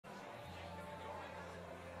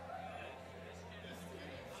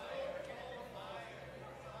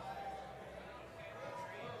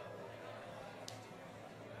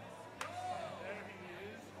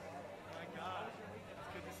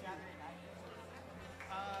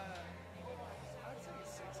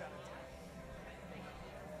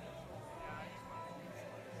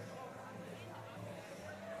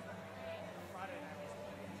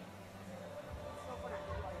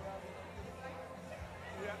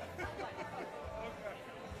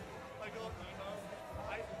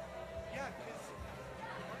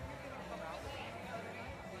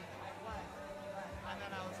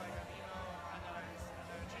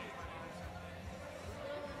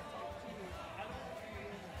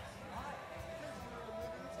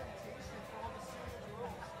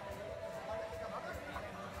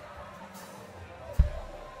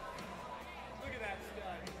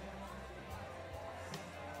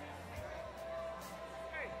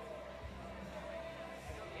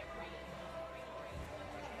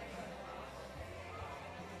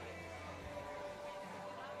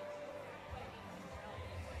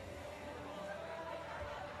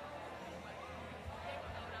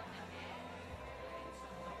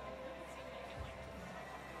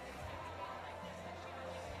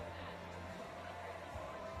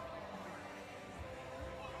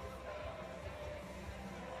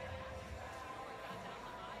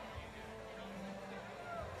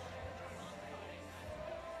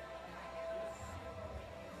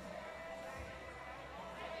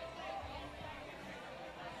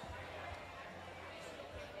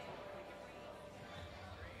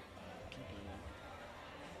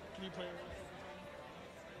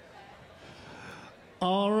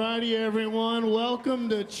All righty, everyone. Welcome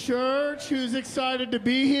to church. Who's excited to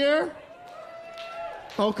be here?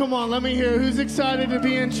 Oh, come on. Let me hear. Who's excited to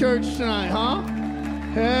be in church tonight, huh?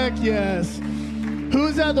 Heck yes.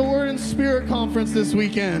 Who's at the Word and Spirit conference this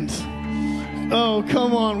weekend? Oh,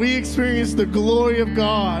 come on. We experienced the glory of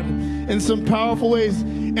God in some powerful ways.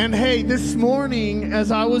 And hey, this morning, as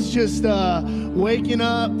I was just waking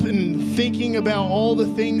up and thinking about all the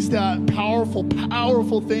things that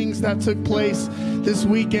powerful things that took place this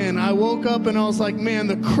weekend, I woke up and I was like, man,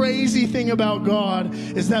 the crazy thing about God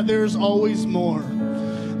is that there's always more.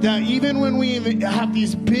 That even when we have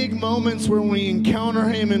these big moments where we encounter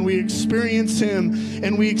Him and we experience Him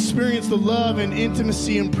and we experience the love and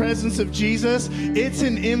intimacy and presence of Jesus, it's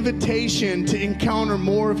an invitation to encounter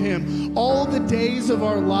more of Him. All the days of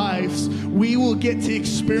our lives, we will get to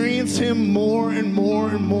experience Him more and more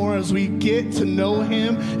and more as we get to know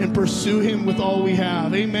Him and pursue Him with all we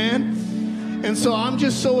have. Amen? And so I'm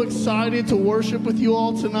just so excited to worship with you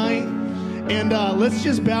all tonight. And let's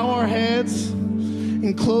just bow our heads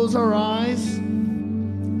and close our eyes.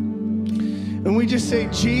 And we just say,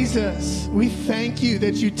 Jesus, we thank you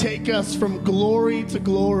that you take us from glory to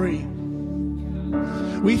glory.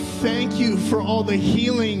 We thank you for all the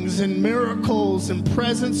healings and miracles and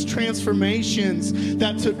presence transformations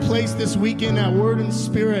that took place this weekend at Word and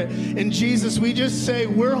Spirit. And Jesus, we just say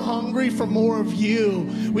we're hungry for more of you.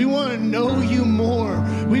 We want to know you more.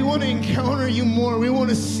 We want to encounter you more. We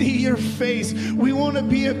want to see your face. We want to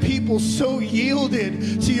be a people so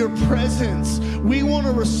yielded to your presence. We want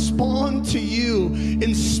to respond to you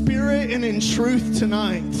in spirit and in truth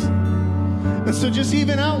tonight. And so just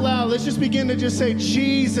even out loud, let's just begin to just say,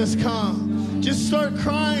 Jesus, come. Just start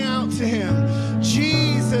crying out to Him.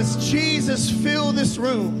 Jesus, Jesus, fill this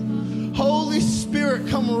room. Holy Spirit,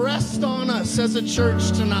 come rest on us as a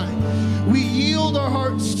church tonight. We yield our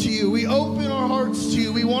hearts to you. We open our hearts to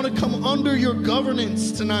you. We want to come under your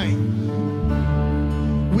governance tonight.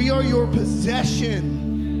 We are your possession.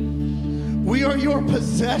 We are your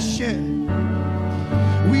possession.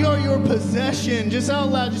 We are your possession. Just out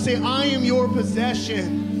loud, just say, I am your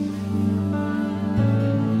possession.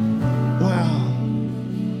 Wow.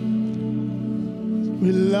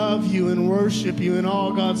 We love you and worship you, and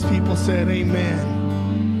all God's people said, amen.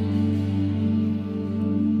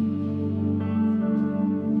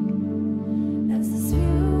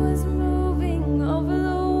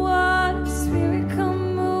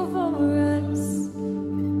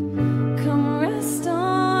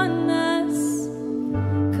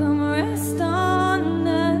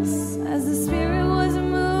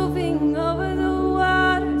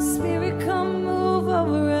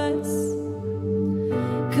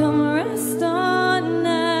 Come rest on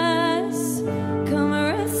us.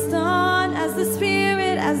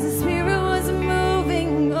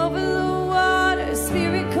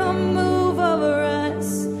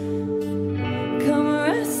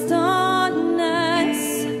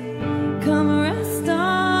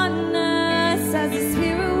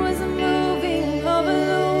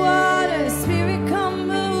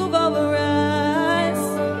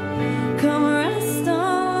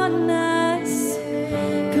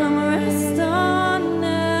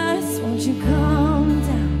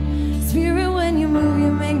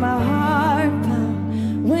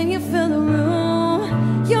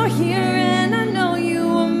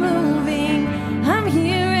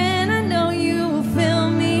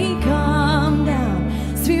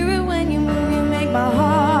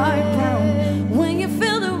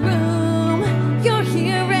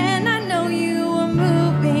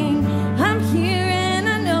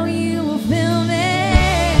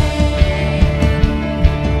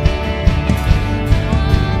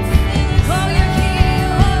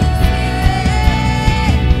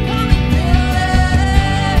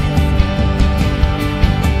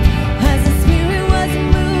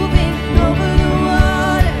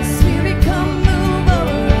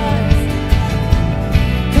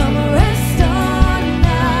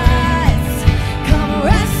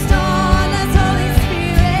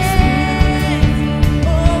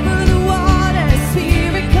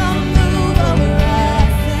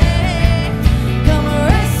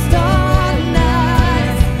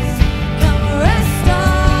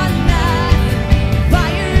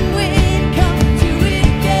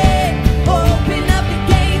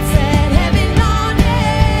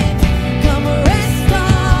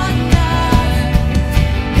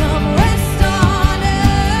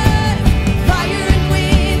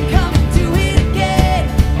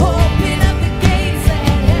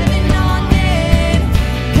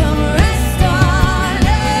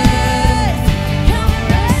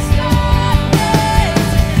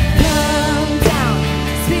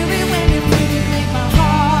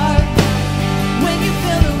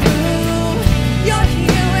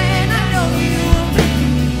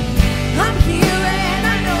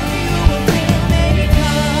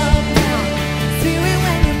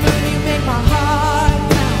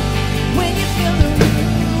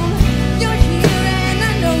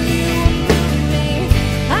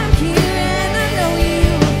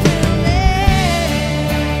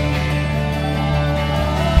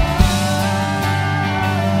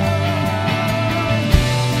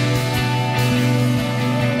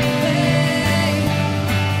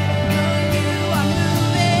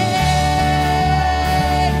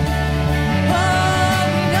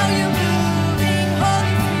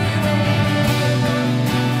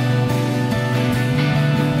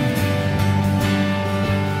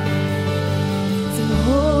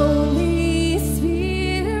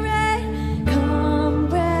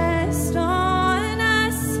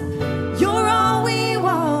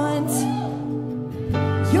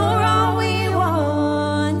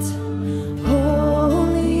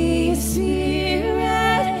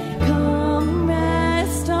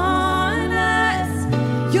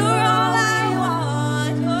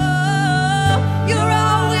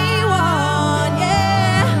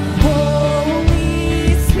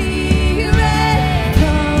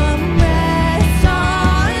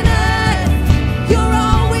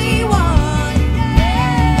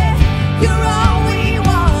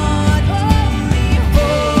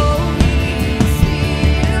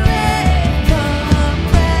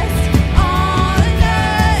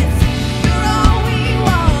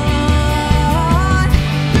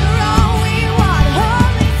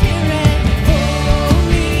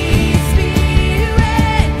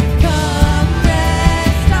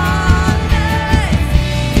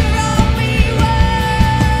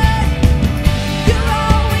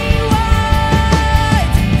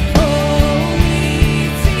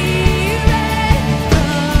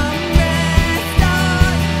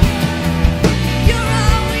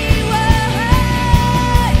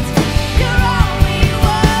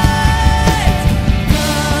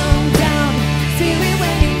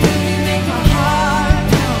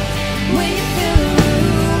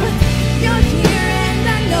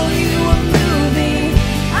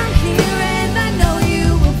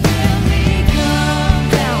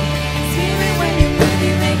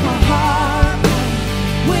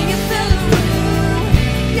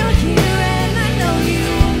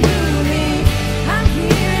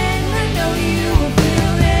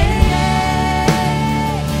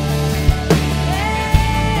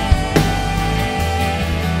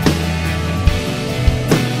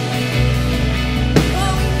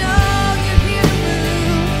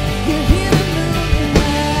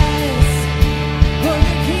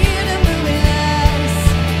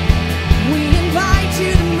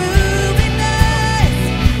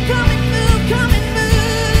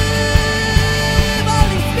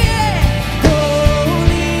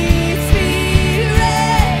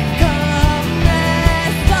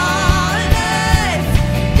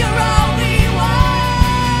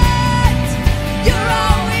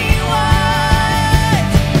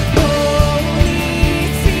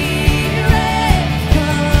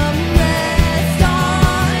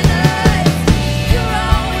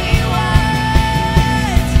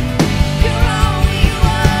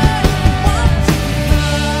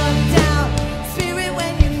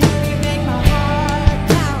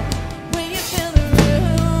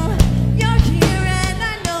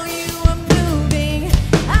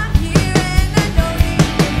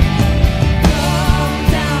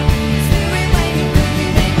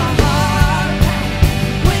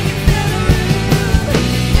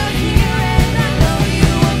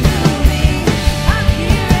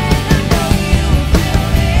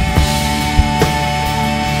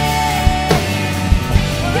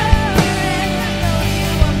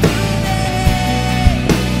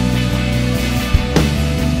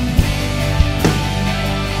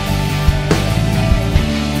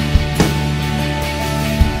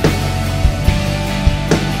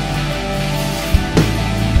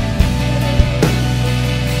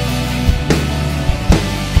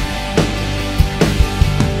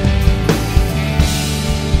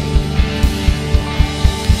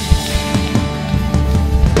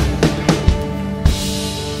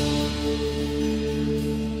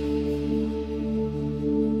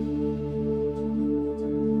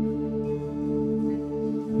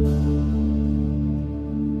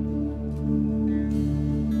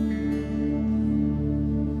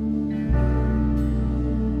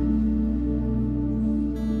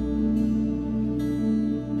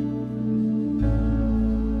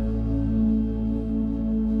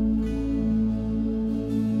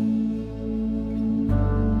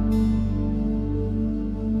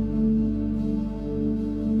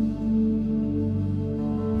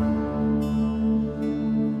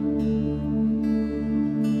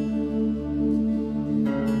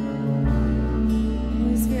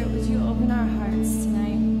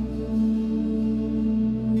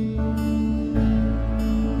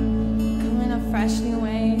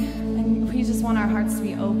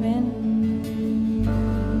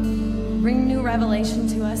 revelation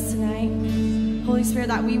to us tonight. Holy Spirit,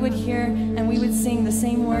 that we would hear and we would sing the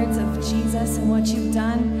same words of Jesus and what you've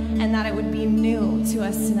done, and that it would be new to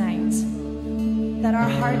us tonight. That our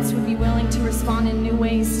hearts would be willing to respond in new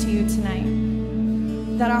ways to you tonight.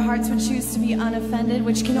 That our hearts would choose to be unoffended,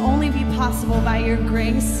 which can only be possible by your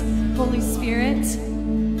grace, Holy Spirit.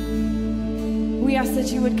 We ask that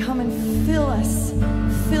you would come and fill us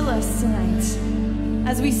tonight.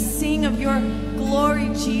 As we sing of your glory,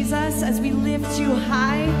 Jesus, as we lift you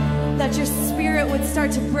high, that your spirit would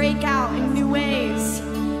start to break out in new ways.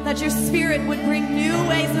 That your spirit would bring new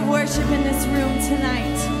ways of worship in this room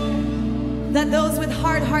tonight. That those with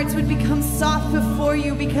hard hearts would become soft before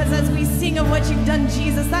you, because as we sing of what you've done,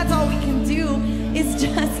 Jesus, that's all we can do is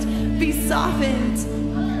just be softened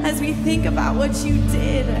as we think about what you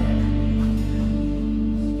did.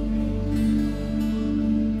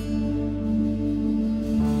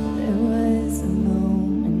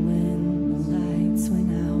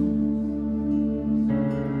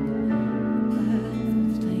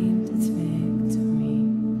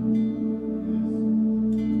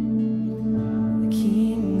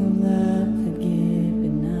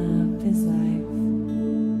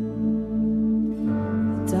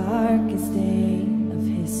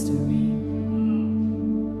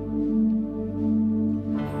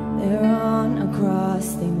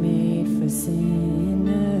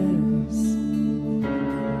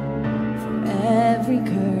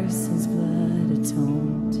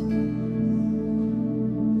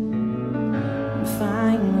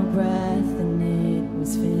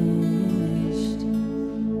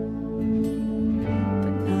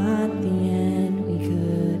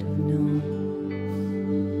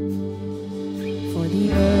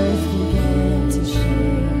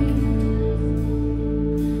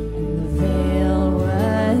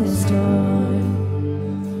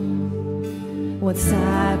 What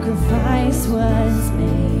sacrifice was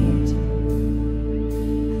made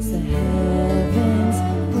as the heavens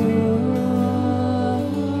roar.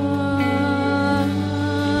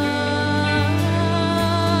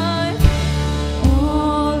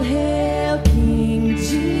 All hail King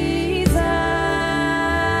Jesus.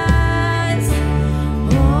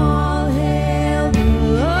 All hail the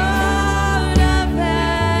Lord of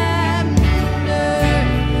heaven and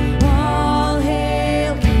earth. All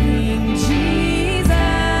hail King Jesus.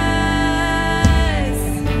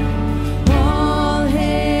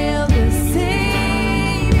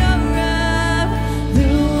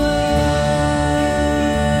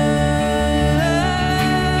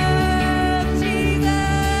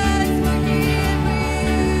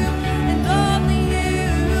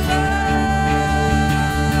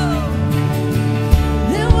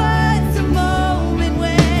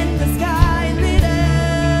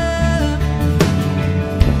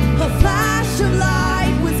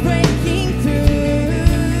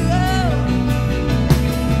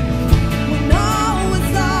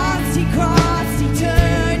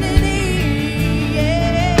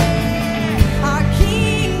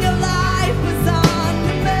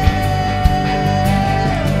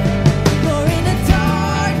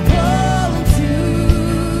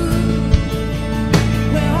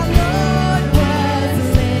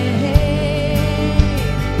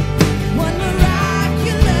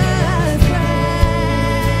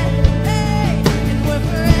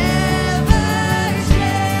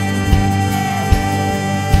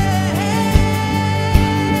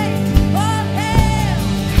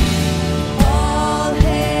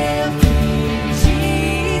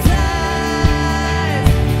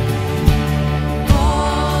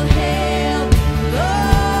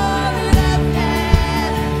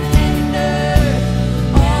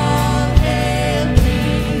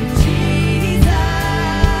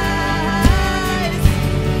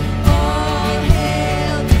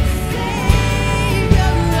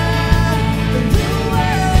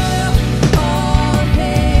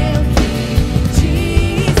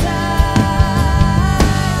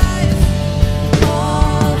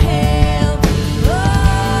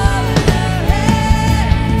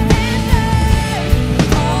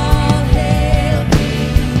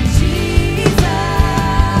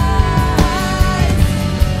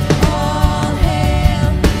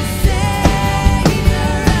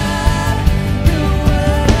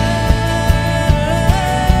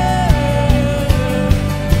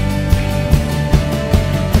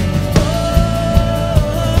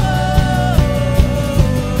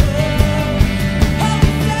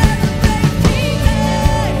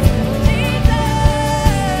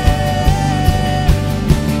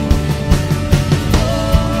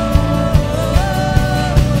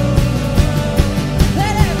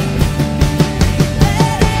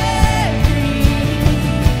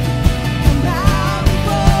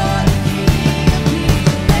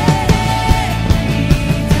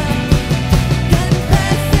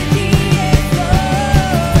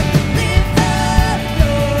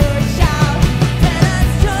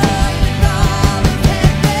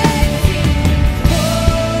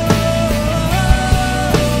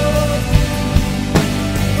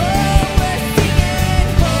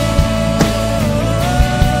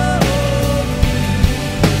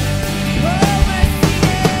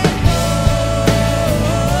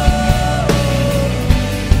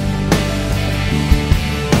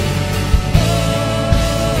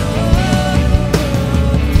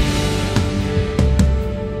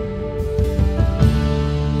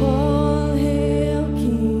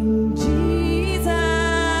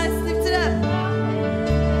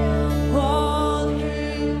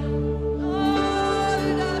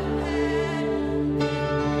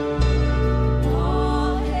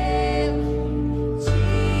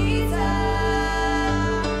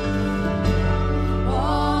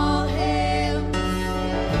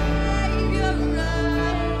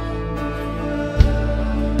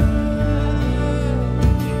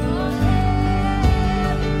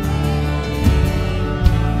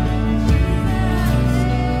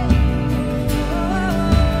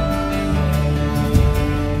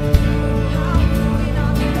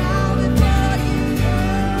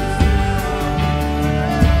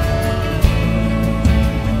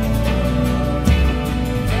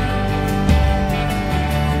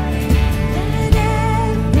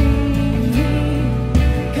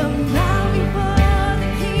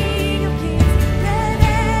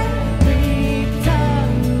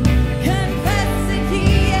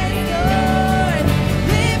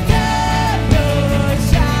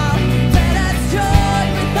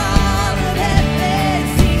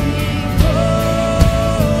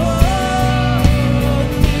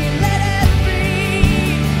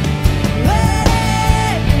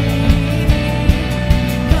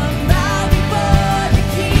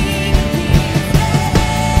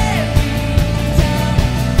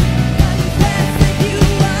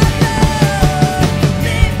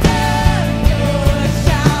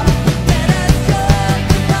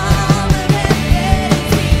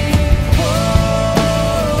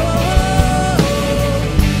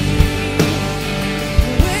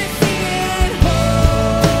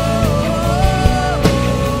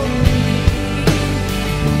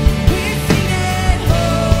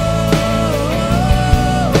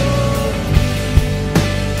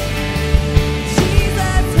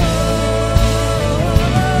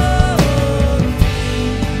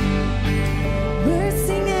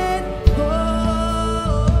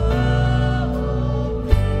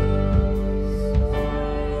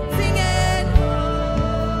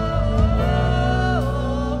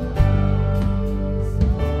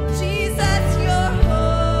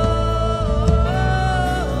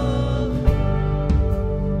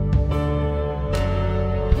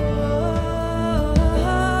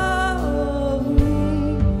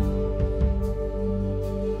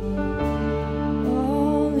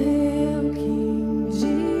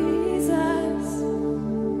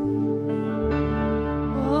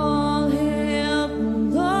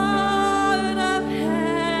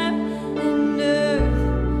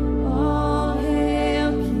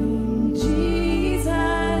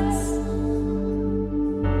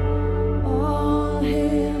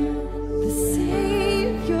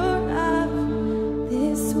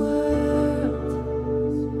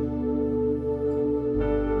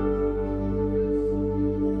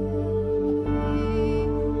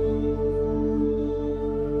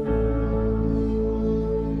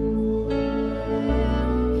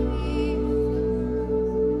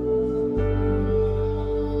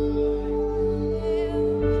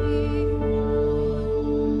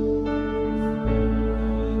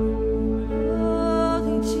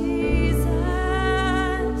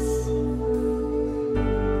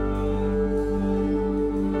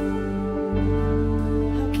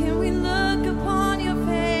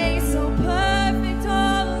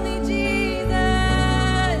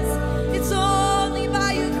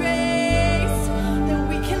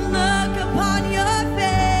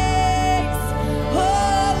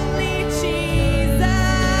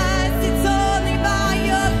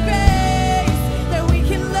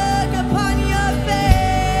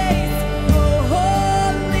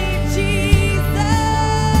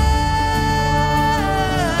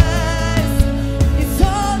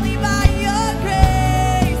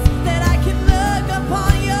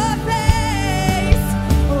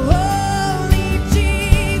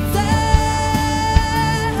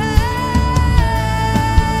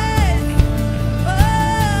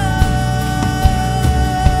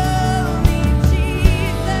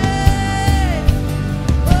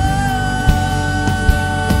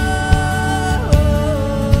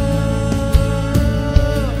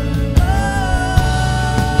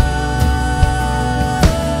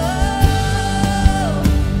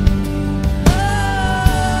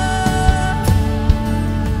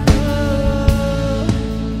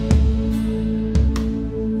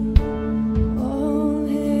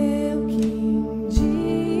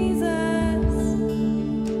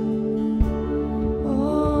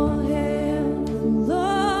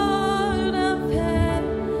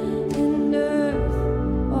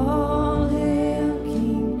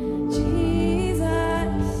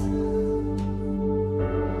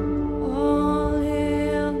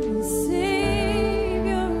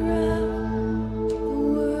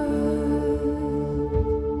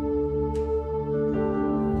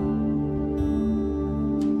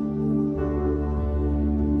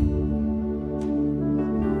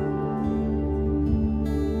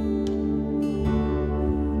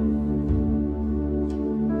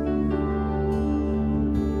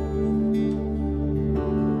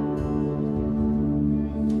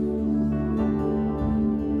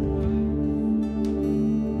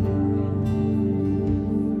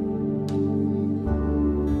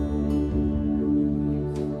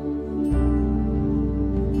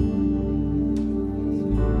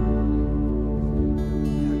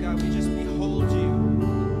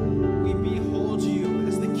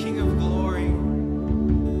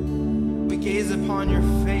 gaze upon your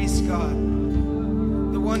face, God.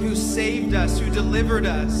 The one who saved us, who delivered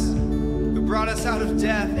us, who brought us out of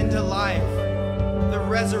death into life. The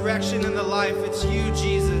resurrection and the life, it's you,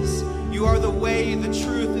 Jesus. You are the way, the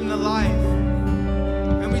truth, and the life.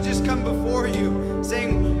 And we just come before you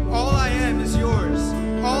saying, all I am is yours.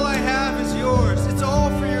 All I have is yours. It's all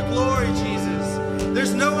for your glory, Jesus.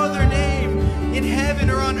 There's no other name in heaven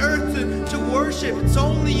or on earth to worship. It's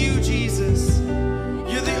only you, Jesus.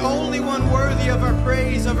 You're the only one worthy of our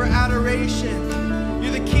praise, of our adoration.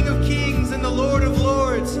 You're the King of Kings and the Lord of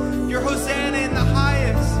Lords. You're Hosanna in the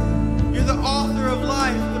highest. You're the author of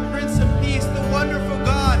life, the Prince of Peace, the wonderful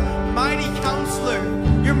God, mighty counselor.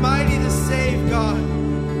 You're mighty to save, God.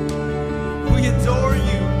 We adore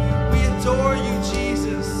you. We adore you,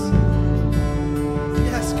 Jesus.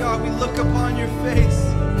 Yes, God, we look upon your face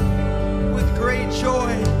with great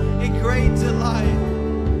joy and great delight.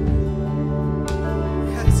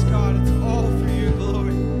 Yes, God, it's all for your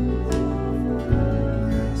glory.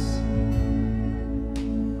 Yes.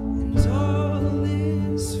 And all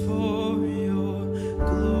is for your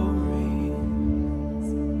glory.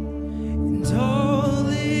 And all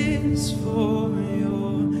is for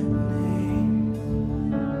your name.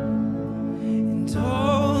 And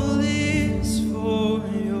all is for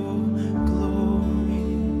your glory.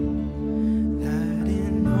 That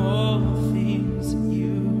in all things you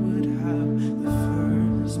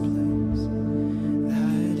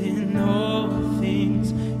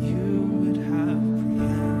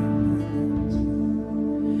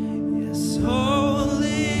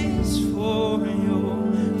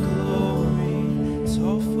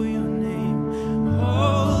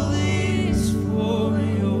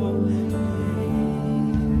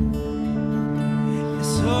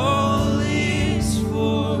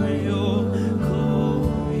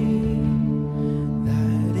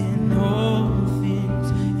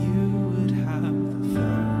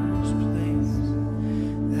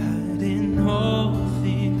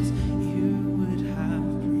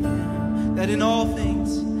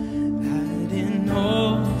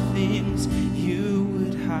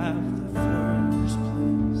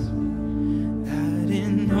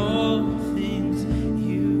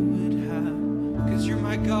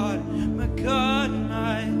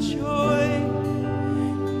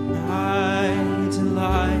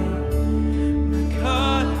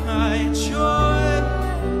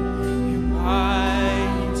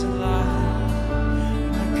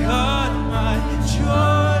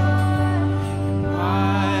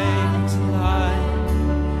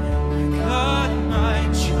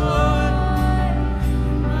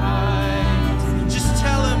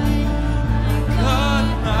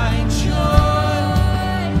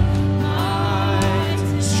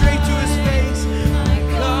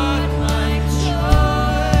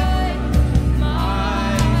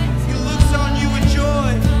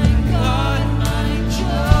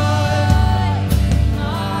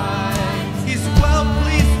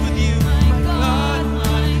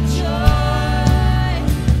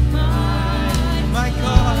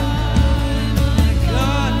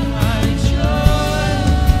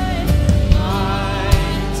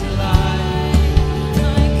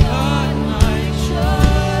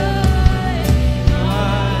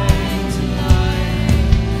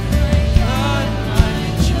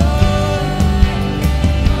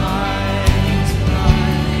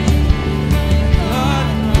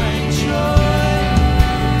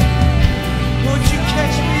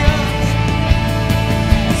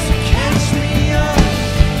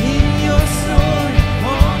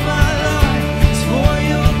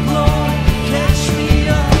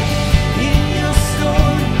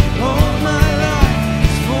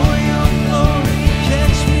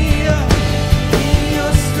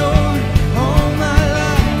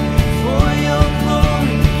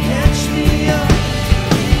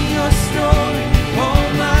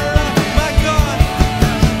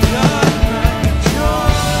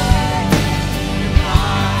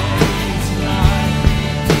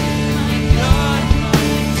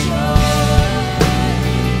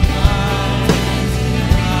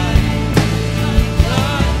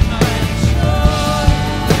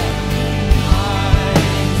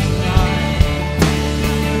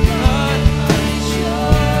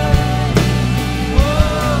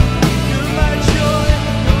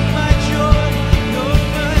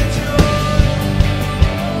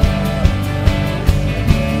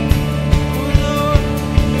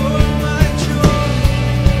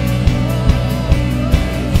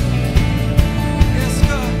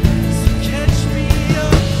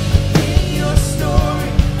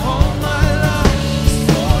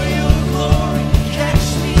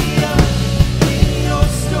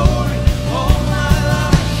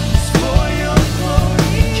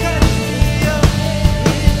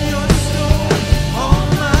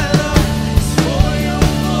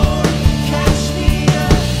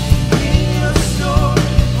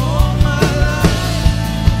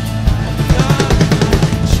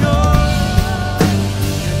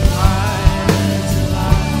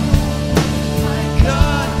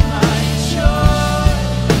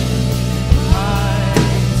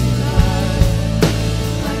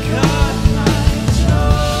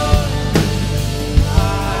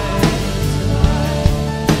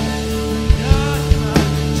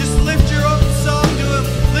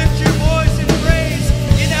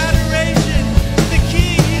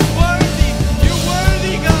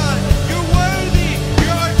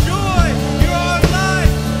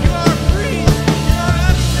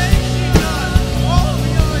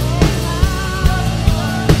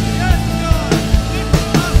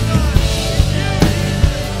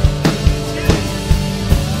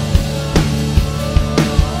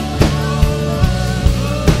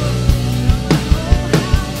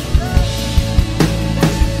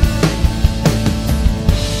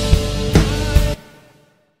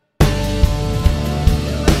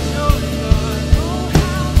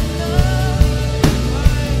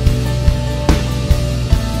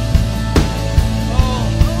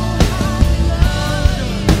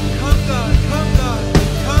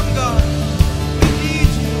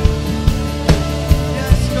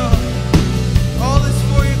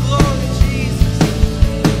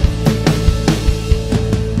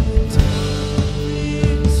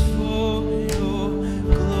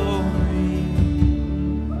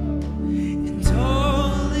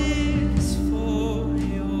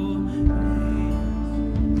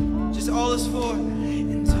all is for,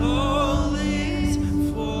 and all is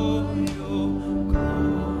for your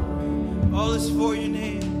glory. All is for your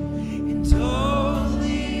name, and all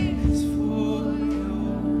is for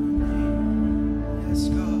your name. Yes,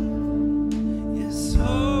 God. Yes,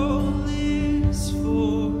 all is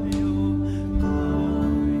for your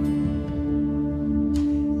glory,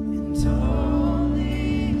 and all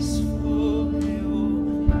is for your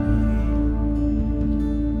name,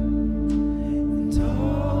 and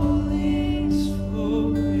all is for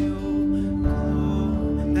your glory.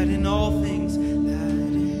 That in all things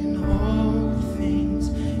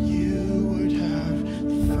you would have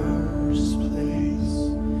the first place.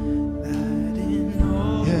 That in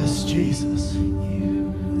all Yes, Jesus.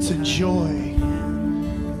 It's a joy.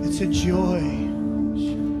 It's a joy.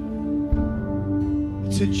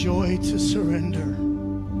 It's a joy to surrender.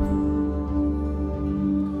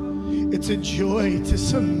 It's a joy to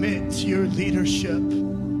submit to your leadership.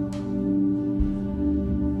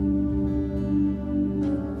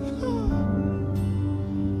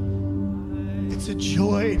 It's a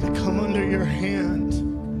joy to come under your hand.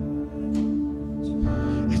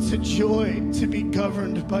 It's a joy to be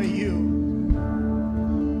governed by you.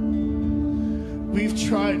 We've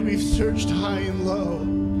tried, we've searched high and low.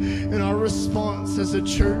 And our response as a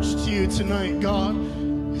church to you tonight, God,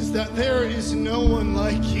 is that there is no one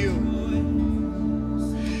like you.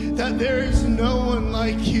 That there is no one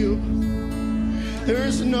like you. There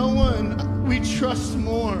is no one we trust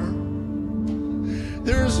more.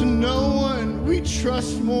 There is no one we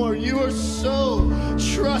trust more. You are so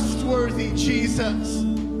trustworthy, Jesus.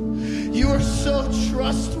 You are so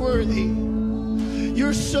trustworthy.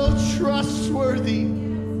 You're so trustworthy.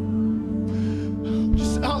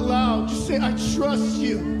 Just out loud, just say, I trust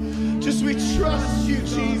you. Just we trust you,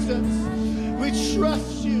 Jesus. We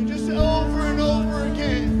trust you just over and over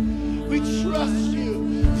again. We trust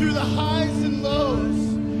you through the highs and lows.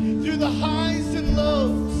 Through the highs and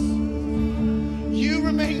lows. You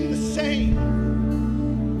remain the same.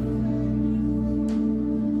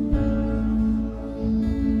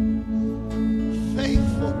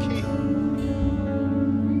 Faithful King.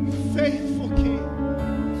 Faithful King.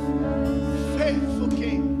 Faithful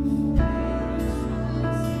King.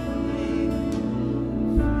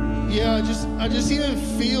 Yeah, I just even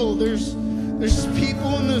feel there's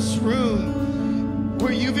people in this room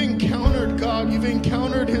where you've encountered God, you've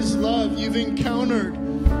encountered His love, you've encountered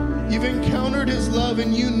His love,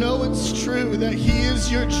 and you know it's true that He is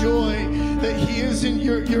your joy, that He is in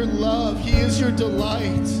your love, He is your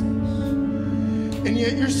delight. And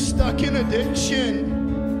yet you're stuck in addiction.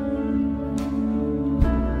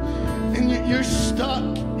 And you're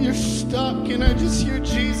stuck, and I just hear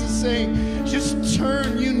Jesus saying, just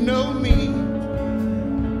turn, you know me.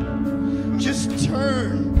 Just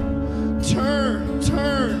turn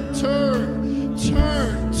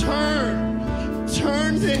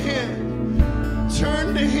to Him.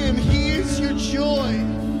 Turn to Him. He is your joy.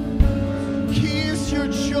 He is your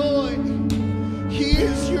joy. He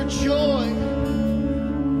is your joy.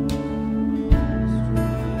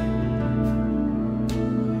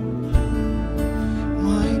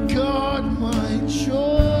 My God, my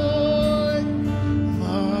joy,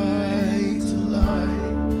 my delight.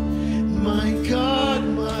 My God,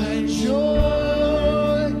 my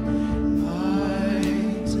joy, my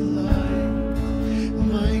delight.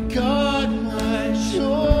 My God, my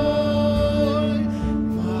joy,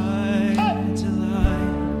 my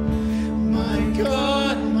delight. My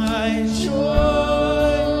God, my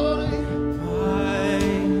joy, my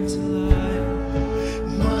delight.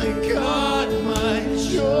 My God, my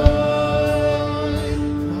joy,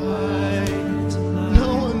 my delight. No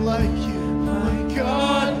one like you. My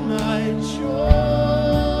God, my joy,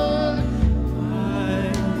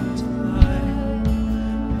 my delight.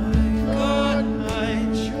 My God, my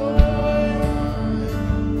joy,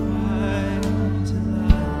 my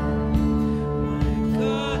delight. My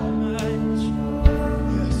God, my joy.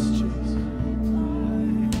 Yes, Jesus.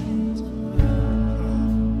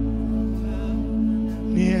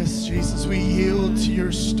 Yes, Jesus, we yield to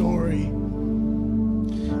your story.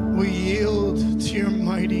 We yield to your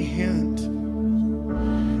mighty hand.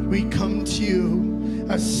 We come to you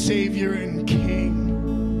as Savior and King.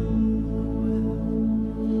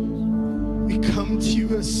 We come to you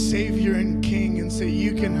as Savior and King and say,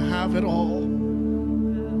 you can have it all.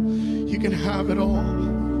 You can have it all.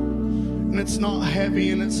 And it's not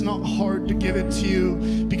heavy and it's not hard to give it to you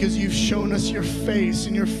because you've shown us your face,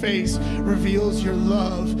 and your face reveals your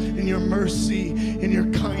love and your mercy and your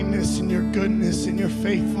kindness and your goodness and your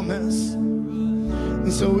faithfulness.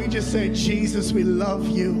 And so we just say, Jesus, we love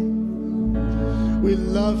you. We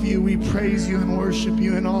love you, we praise you, and worship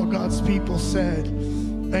you. And all God's people said,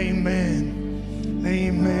 amen.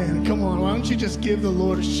 Amen. Come on, why don't you just give the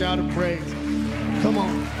Lord a shout of praise? Come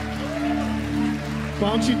on.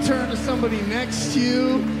 Why don't you turn to somebody next to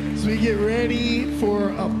you as we get ready for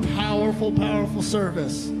a powerful, powerful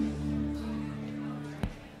service.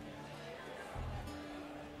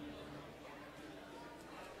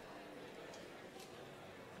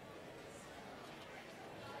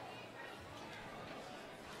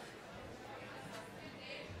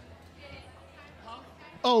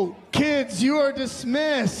 Oh, kids, you are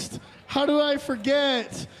dismissed. How do I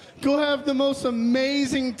forget? Go have the most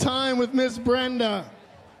amazing time with Miss Brenda.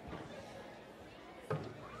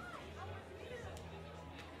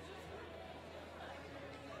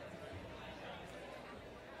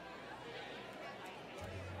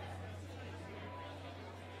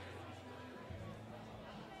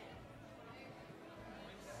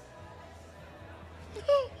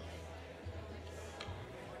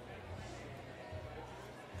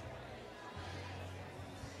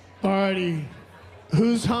 Alrighty,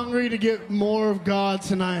 who's hungry to get more of God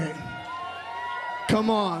tonight?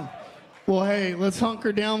 Come on. Well, hey, let's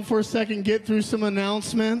hunker down for a second, get through some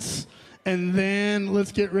announcements, and then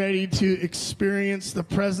let's get ready to experience the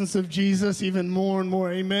presence of Jesus even more and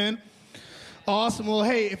more. Amen. Awesome. Well,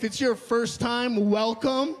 hey, if it's your first time,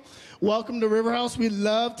 welcome. Welcome to River House. We'd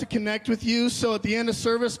love to connect with you. So at the end of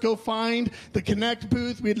service, go find the Connect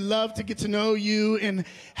booth. We'd love to get to know you and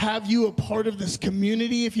have you a part of this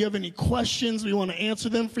community. If you have any questions, we want to answer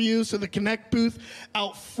them for you. So the Connect booth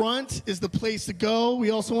out front is the place to go. We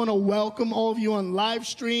also want to welcome all of you on live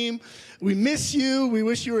stream. We miss you. We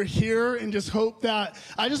wish you were here, and just hope that,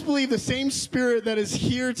 I just believe the same spirit that is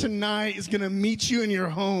here tonight is going to meet you in your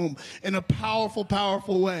home in a powerful,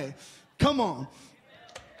 powerful way. Come on.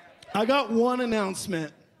 I got one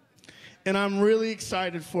announcement, and I'm really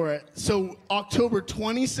excited for it. So October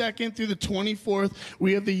 22nd through the 24th,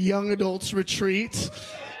 we have the Young Adults Retreat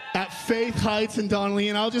at Faith Heights in Donnelly.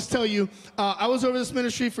 And I'll just tell you, I was over this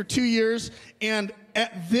ministry for 2 years, and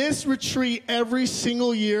at this retreat every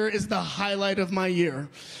single year is the highlight of my year,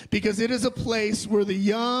 because it is a place where the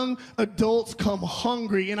young adults come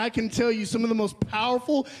hungry. And I can tell you some of the most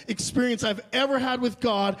powerful experience I've ever had with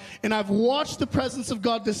God, and I've watched the presence of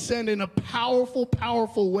God descend in a powerful,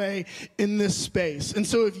 powerful way in this space. And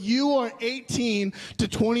so if you are 18 to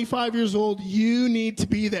 25 years old, you need to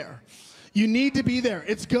be there. You need to be there.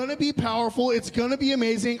 It's going to be powerful. It's going to be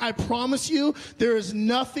amazing. I promise you, there is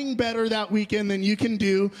nothing better that weekend than you can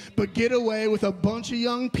do but get away with a bunch of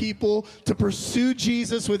young people to pursue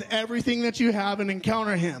Jesus with everything that you have and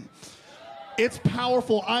encounter him. It's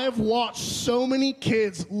powerful. I have watched so many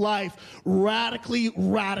kids' life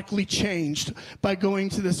radically changed by going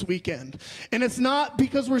to this weekend. And it's not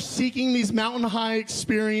because we're seeking these mountain high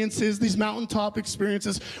experiences, these mountaintop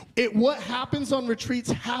experiences. What happens on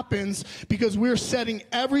retreats happens because we're setting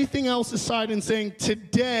everything else aside and saying,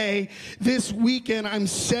 today, this weekend, I'm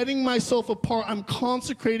setting myself apart. I'm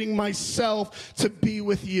consecrating myself to be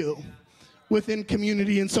with you within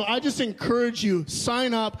community. And so I just encourage you,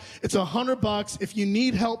 sign up. It's $100. If you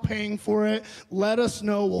need help paying for it, let us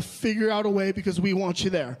know. We'll figure out a way, because we want you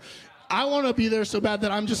there. I want to be there so bad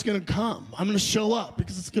that I'm just going to come. I'm going to show up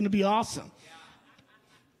because it's going to be awesome.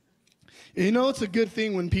 You know, it's a good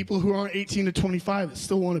thing when people who aren't 18 to 25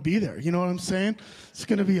 still want to be there. You know what I'm saying? It's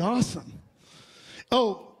going to be awesome.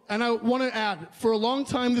 Oh, and I want to add, for a long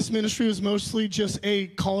time, this ministry was mostly just a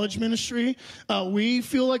college ministry. We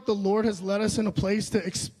feel like the Lord has led us in a place to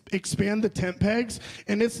expand the tent pegs,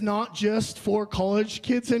 and it's not just for college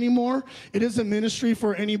kids anymore. It is a ministry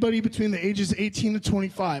for anybody between the ages 18 to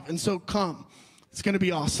 25, and so come. It's going to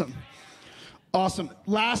be awesome. Awesome.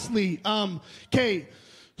 Lastly, okay,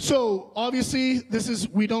 so obviously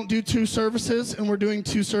we don't do 2 services, and we're doing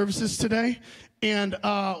 2 services today. And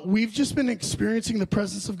we've just been experiencing the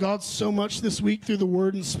presence of God so much this week through the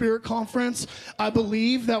Word and Spirit Conference. I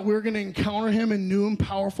believe that we're going to encounter him in new and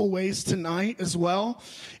powerful ways tonight as well.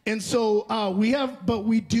 And so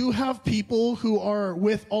we do have people who are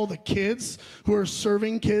with all the kids, who are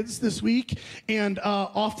serving kids this week. And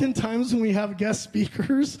oftentimes when we have guest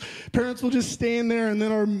speakers, parents will just stay in there, and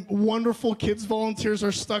then our wonderful kids volunteers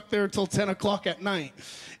are stuck there till 10 o'clock at night.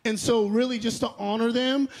 And so really just to honor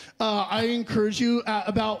them, I encourage you at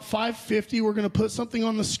about 5:50, we're going to put something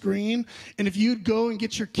on the screen. And if you'd go and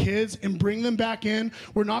get your kids and bring them back in,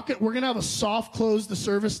 we're going to have a soft close the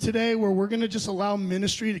service today, where we're going to just allow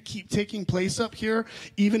ministry to keep taking place up here,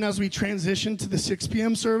 even as we transition to the 6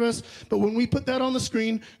 p.m. service. But when we put that on the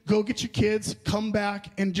screen, go get your kids, come back,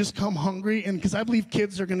 and just come hungry. And because I believe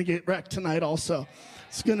kids are going to get wrecked tonight also.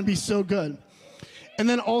 It's going to be so good. And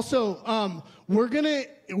then also,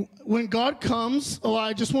 when God comes,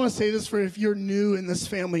 I just want to say this for if you're new in this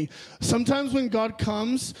family. Sometimes when God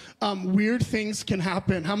comes, weird things can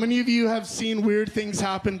happen. How many of you have seen weird things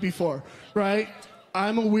happen before, right?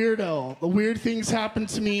 I'm a weirdo. The weird things happen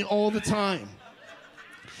to me all the time.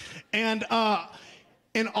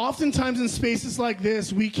 And oftentimes in spaces like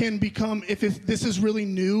this, we can become, if this is really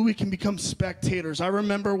new, we can become spectators. I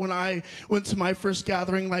remember when I went to my first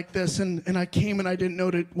gathering like this, and I came and I didn't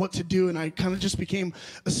know what to do, and I kind of just became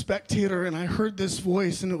a spectator, and I heard this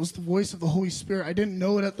voice, and it was the voice of the Holy Spirit. I didn't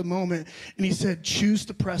know it at the moment, and he said, choose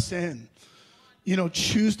to press in.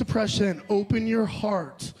 Choose to press in. Open your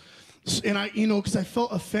heart. And because I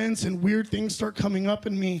felt offense and weird things start coming up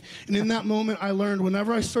in me. And in that moment, I learned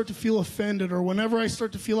whenever I start to feel offended or whenever I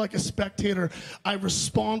start to feel like a spectator, I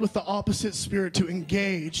respond with the opposite spirit to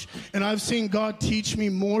engage. And I've seen God teach me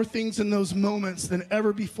more things in those moments than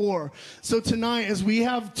ever before. So tonight, as we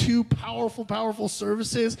have two powerful, powerful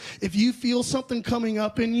services, if you feel something coming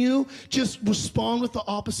up in you, just respond with the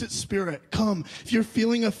opposite spirit. Come. If you're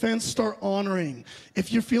feeling offense, start honoring.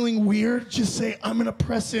 If you're feeling weird, just say, I'm going to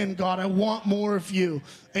press in, God. I want more of you.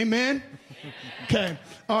 Amen? Okay.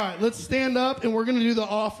 All right. Let's stand up, and we're going to do the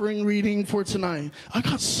offering reading for tonight. I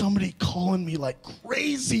got somebody calling me like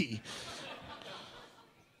crazy.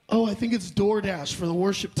 Oh, I think it's DoorDash for the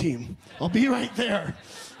worship team. I'll be right there.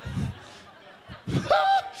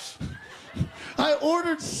 I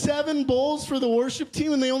ordered 7 bowls for the worship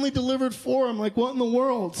team, and they only delivered 4. I'm like, what in the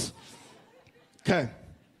world? Okay.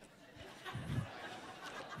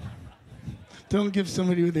 Don't give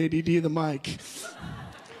somebody with ADD the mic.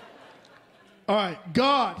 All right,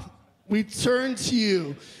 God, we turn to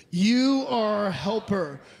you. You are our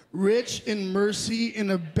helper, rich in mercy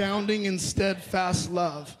and abounding in steadfast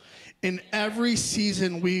love. In every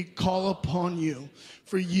season we call upon you,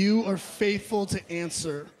 for you are faithful to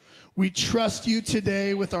answer. We trust you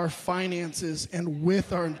today with our finances and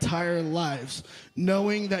with our entire lives,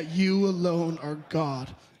 knowing that you alone are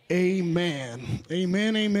God. Amen.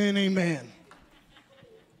 Amen, amen, amen.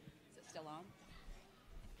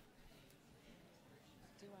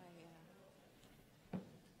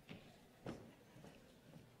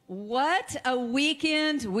 What a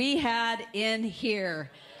weekend we had in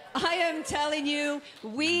here. I am telling you,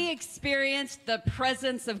 we experienced the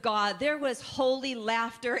presence of God. There was holy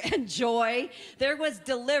laughter and joy. There was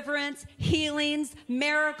deliverance, healings,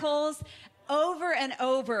 miracles. Over and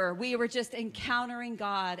over, we were just encountering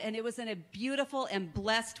God, and it was a beautiful and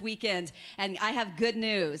blessed weekend. And I have good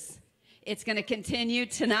news. It's going to continue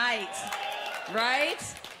tonight, right?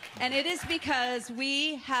 And it is because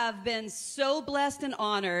we have been so blessed and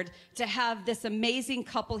honored to have this amazing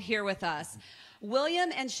couple here with us.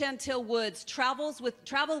 William and Chantel Woods travel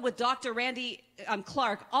with Dr. Randy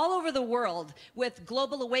Clark all over the world with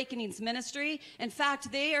Global Awakenings Ministry. In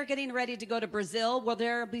fact, they are getting ready to go to Brazil, where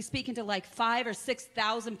they'll be speaking to like 5,000 or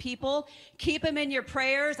 6,000 people. Keep them in your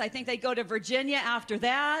prayers. I think they go to Virginia after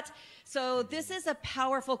that. So this is a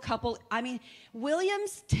powerful couple. I mean,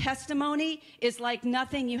 William's testimony is like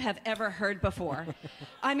nothing you have ever heard before.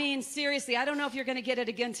 I mean, seriously, I don't know if you're going to get it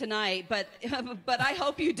again tonight, but I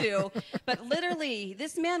hope you do. But literally,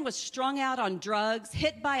 this man was strung out on drugs,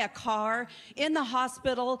 hit by a car, in the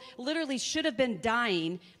hospital, literally should have been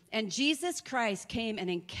dying. And Jesus Christ came and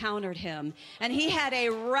encountered him. And he had a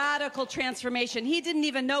radical transformation. He didn't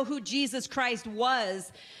even know who Jesus Christ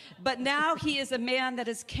was. But now he is a man that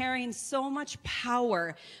is carrying so much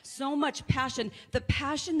power, so much passion. The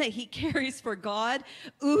passion that he carries for God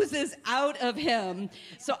oozes out of him.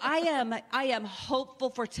 So I am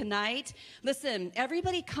hopeful for tonight. Listen,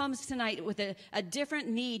 everybody comes tonight with a different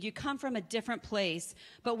need. You come from a different place.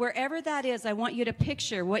 But wherever that is, I want you to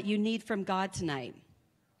picture what you need from God tonight.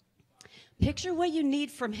 Picture what you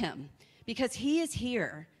need from him, because he is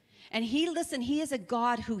here. And he is a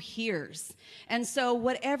God who hears. And so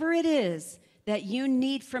whatever it is that you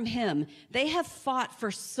need from him, they have fought for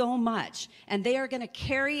so much, and they are going to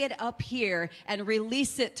carry it up here and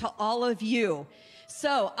release it to all of you.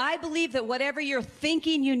 So I believe that whatever you're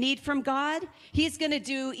thinking you need from God, he's going to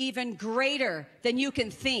do even greater than you can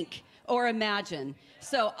think or imagine.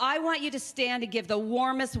 So I want you to stand and give the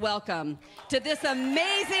warmest welcome to this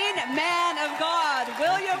amazing man of God,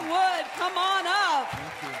 William Wood. Come on up.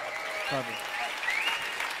 Thank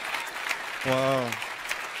you. Wow.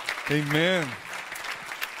 Amen.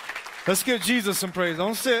 Let's give Jesus some praise.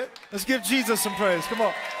 Don't sit. Let's give Jesus some praise. Come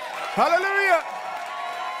on. Hallelujah.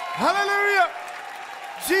 Hallelujah.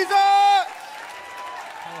 Jesus.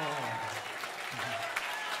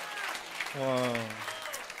 Oh. Wow.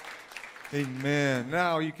 Amen.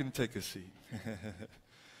 Now you can take a seat.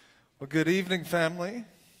 Well, good evening, family.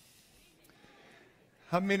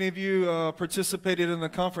 How many of you participated in the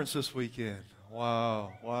conference this weekend?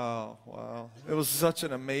 Wow, wow, wow. It was such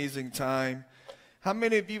an amazing time. How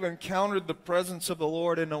many of you encountered the presence of the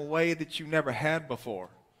Lord in a way that you never had before?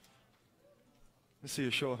 Let's see a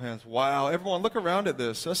show of hands. Wow, everyone look around at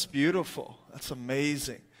this. That's beautiful. That's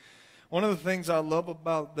amazing. One of the things I love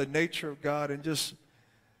about the nature of God and just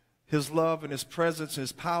His love and His presence and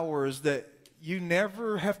His power is that you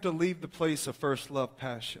never have to leave the place of first love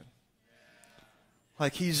passion.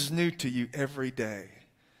 Like He's new to you every day.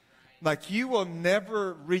 Like you will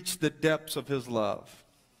never reach the depths of His love.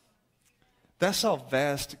 That's how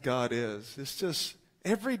vast God is. It's just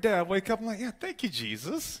every day I wake up and I'm like, yeah, thank you,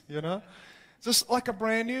 Jesus. You know, just like a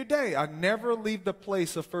brand new day. I never leave the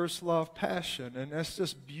place of first love passion, and that's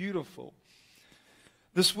just beautiful.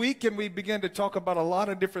 This weekend, we began to talk about a lot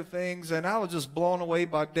of different things, and I was just blown away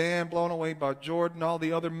by Dan, blown away by Jordan, all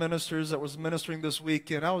the other ministers that was ministering this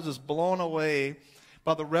weekend. I was just blown away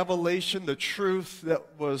by the revelation, the truth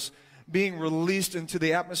that was being released into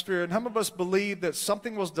the atmosphere. And how many of us believe that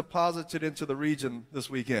something was deposited into the region this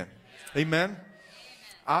weekend? Amen?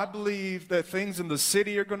 I believe that things in the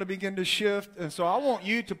city are going to begin to shift, and so I want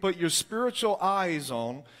you to put your spiritual eyes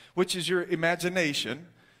on, which is your imagination.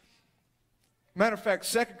 Matter of fact,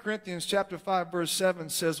 2 Corinthians chapter 5, verse 7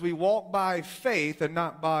 says, we walk by faith and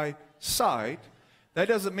not by sight. That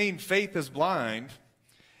doesn't mean faith is blind.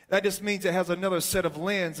 That just means it has another set of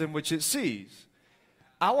lens in which it sees.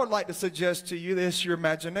 I would like to suggest to you this, your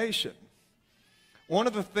imagination. One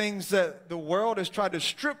of the things that the world has tried to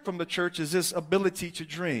strip from the church is this ability to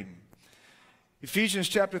dream. Ephesians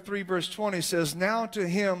chapter 3 verse 20 says, now to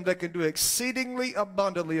Him that can do exceedingly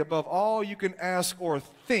abundantly above all you can ask or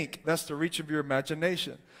think, that's the reach of your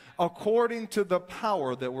imagination, according to the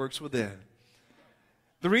power that works within.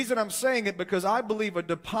 The reason I'm saying it because I believe a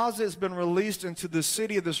deposit has been released into the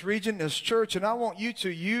city of this region, this church, and I want you to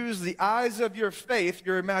use the eyes of your faith,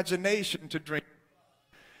 your imagination to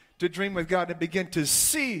dream with God and begin to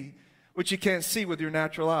see what you can't see with your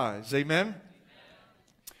natural eyes. Amen?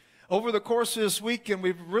 Over the course of this weekend,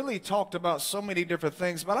 we've really talked about so many different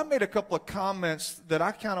things, but I made a couple of comments that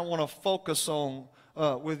I kind of want to focus on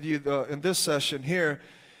with you in this session here,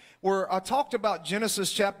 where I talked about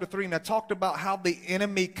Genesis chapter 3, and I talked about how the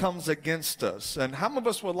enemy comes against us. And how many of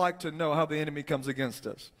us would like to know how the enemy comes against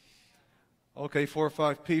us? Okay, 4 or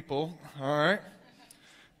 5 people. All right.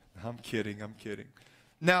 I'm kidding. I'm kidding.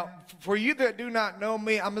 Now, for you that do not know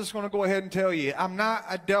me, I'm just going to go ahead and tell you, I'm not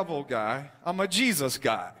a devil guy. I'm a Jesus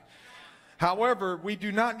guy. However, we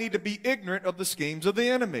do not need to be ignorant of the schemes of the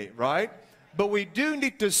enemy, right? But we do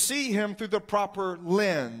need to see him through the proper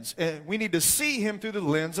lens. And we need to see him through the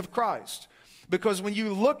lens of Christ. Because when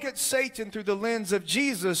you look at Satan through the lens of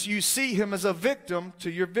Jesus, you see him as a victim to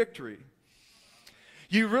your victory.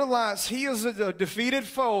 You realize he is a defeated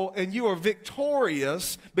foe and you are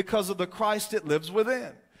victorious because of the Christ that lives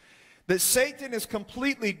within. That Satan is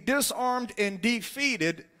completely disarmed and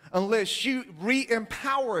defeated unless you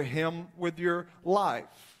re-empower him with your life.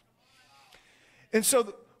 And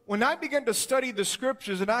so when I began to study the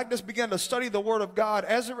scriptures and I just began to study the word of God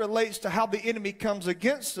as it relates to how the enemy comes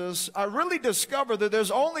against us, I really discovered that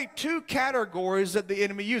there's only 2 categories that the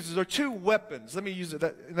enemy uses, or 2 weapons. Let me use it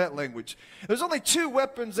in that language. There's only 2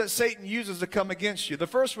 weapons that Satan uses to come against you. The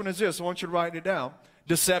first one is this. I want you to write it down.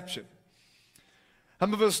 Deception. How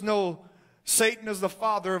many of us know Satan is the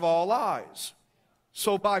father of all lies?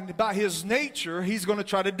 So by his nature, he's going to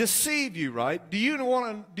try to deceive you, right? Do you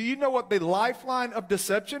know what the lifeline of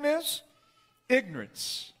deception is?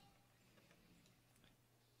 Ignorance.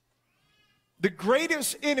 The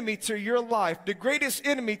greatest enemy to your life, the greatest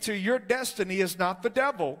enemy to your destiny is not the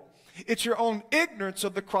devil. It's your own ignorance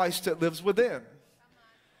of the Christ that lives within.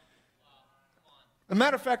 As a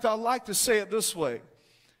matter of fact, I like to say it this way.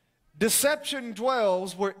 Deception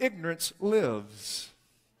dwells where ignorance lives.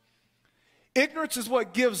 Ignorance is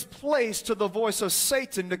what gives place to the voice of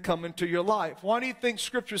Satan to come into your life. Why do you think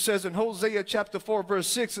Scripture says in Hosea chapter 4 verse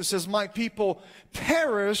 6, it says, my people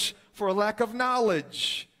perish for a lack of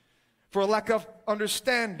knowledge, for a lack of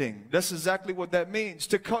understanding. That's exactly what that means.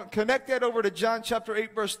 To connect that over to John chapter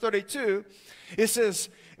 8 verse 32, it says,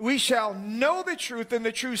 we shall know the truth and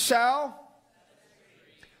the truth shall.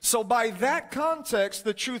 So by that context,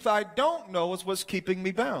 the truth I don't know is what's keeping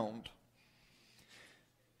me bound.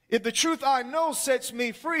 If the truth I know sets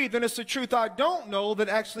me free, then it's the truth I don't know that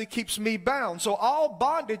actually keeps me bound. So all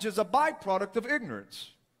bondage is a byproduct of ignorance.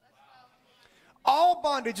 All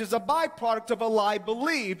bondage is a byproduct of a lie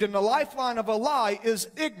believed, and the lifeline of a lie is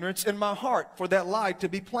ignorance in my heart for that lie to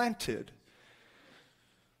be planted.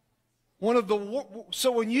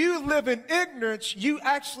 So when you live in ignorance, you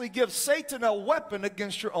actually give Satan a weapon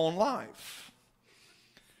against your own life.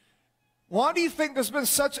 Why do you think there's been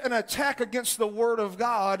such an attack against the Word of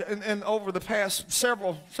God and over the past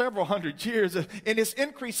several hundred years, and it's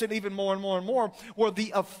increasing even more and more and more, where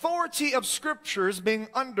the authority of Scripture is being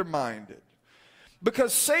undermined?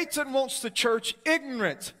 Because Satan wants the church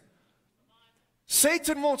ignorant.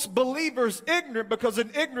 Satan wants believers ignorant because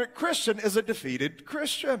an ignorant Christian is a defeated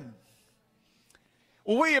Christian.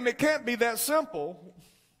 Well, William, it can't be that simple.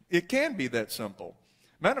 It can be that simple.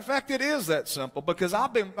 Matter of fact, it is that simple, because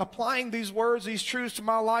I've been applying these words, these truths to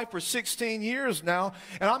my life for 16 years now,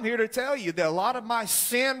 and I'm here to tell you that a lot of my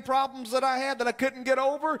sin problems that I had that I couldn't get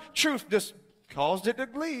over, truth just caused it to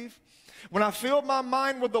leave. When I filled my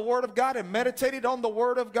mind with the Word of God and meditated on the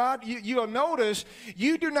Word of God, you'll notice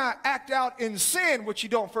you do not act out in sin what you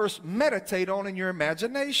don't first meditate on in your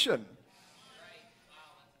imagination.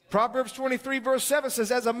 Proverbs 23 verse 7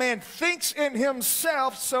 says, as a man thinks in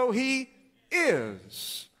himself, so he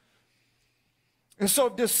is. And so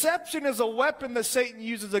deception is a weapon that Satan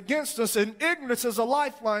uses against us, and ignorance is a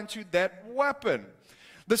lifeline to that weapon.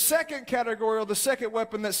 The second category, or the second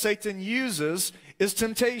weapon that Satan uses, is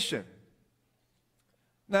temptation.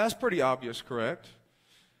 Now, that's pretty obvious, correct?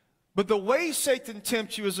 But the way Satan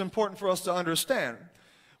tempts you is important for us to understand.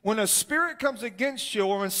 When a spirit comes against you,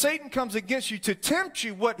 or when Satan comes against you to tempt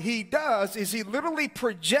you, what he does is he literally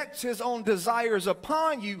projects his own desires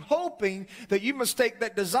upon you, hoping that you mistake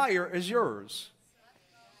that desire as yours.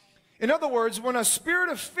 In other words, when a spirit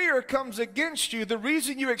of fear comes against you, the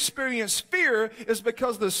reason you experience fear is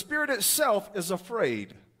because the spirit itself is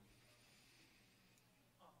afraid.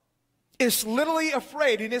 It's literally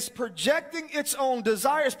afraid, and it's projecting its own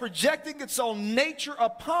desires, projecting its own nature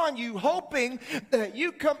upon you, hoping that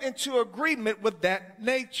you come into agreement with that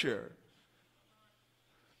nature.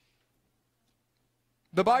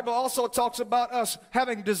 The Bible also talks about us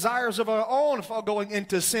having desires of our own for going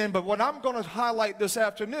into sin, but what I'm going to highlight this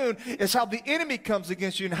afternoon is how the enemy comes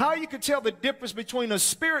against you, and how you can tell the difference between a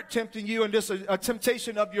spirit tempting you and just a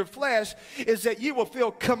temptation of your flesh is that you will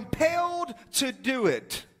feel compelled to do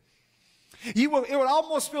it. It would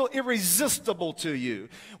almost feel irresistible to you.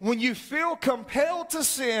 When you feel compelled to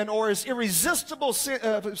sin, or it's irresistible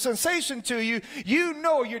sensation to you, you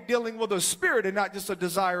know you're dealing with a spirit and not just a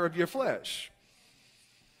desire of your flesh.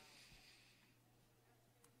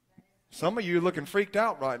 Some of you are looking freaked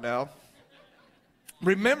out right now.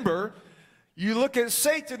 Remember, you look at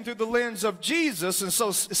Satan through the lens of Jesus, and so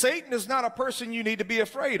Satan is not a person you need to be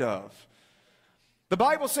afraid of. The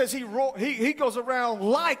Bible says he goes around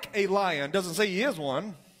like a lion. Doesn't say he is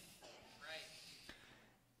one.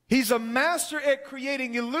 He's a master at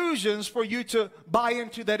creating illusions for you to buy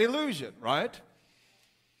into that illusion, right?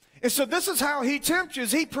 And so this is how he tempts you.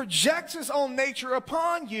 He projects his own nature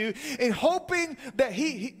upon you, in hoping that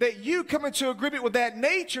that you come into agreement with that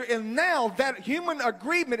nature, and now that human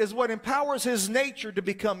agreement is what empowers his nature to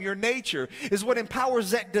become your nature, is what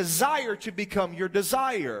empowers that desire to become your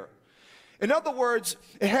desire. In other words,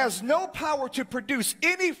 it has no power to produce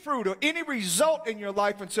any fruit or any result in your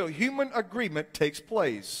life until human agreement takes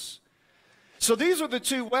place. So these are the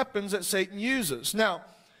two weapons that Satan uses. Now,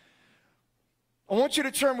 I want you to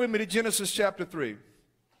turn with me to Genesis chapter 3.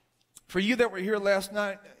 For you that were here last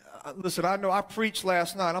night, listen, I know I preached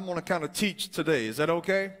last night. I'm going to kind of teach today. Is that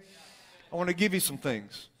okay? I want to give you some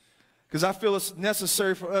things, because I feel it's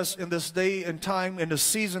necessary for us in this day and time, in the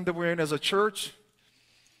season that we're in as a church.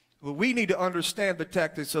 We need to understand the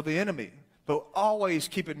tactics of the enemy, but always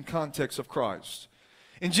keep it in context of Christ.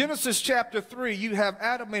 In Genesis chapter 3, you have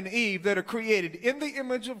Adam and Eve that are created in the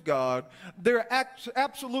image of God. They're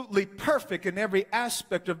absolutely perfect in every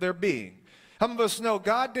aspect of their being. How many of us know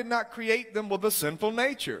God did not create them with a sinful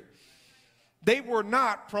nature? They were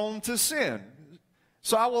not prone to sin.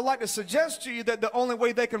 So I would like to suggest to you that the only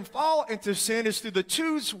way they can fall into sin is through the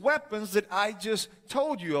two weapons that I just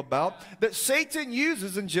told you about, that Satan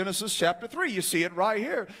uses in Genesis chapter 3. You see it right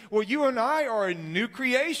here. Well, you and I are a new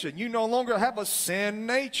creation. You no longer have a sin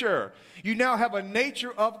nature. You now have a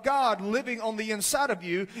nature of God living on the inside of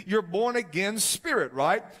you. You're born again spirit,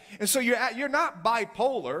 right? And so you're not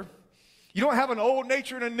bipolar. You don't have an old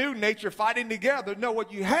nature and a new nature fighting together. No,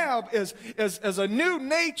 what you have is a new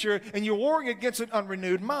nature, and you're warring against an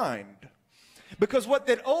unrenewed mind. Because what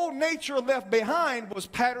that old nature left behind was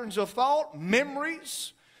patterns of thought,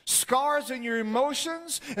 memories, scars in your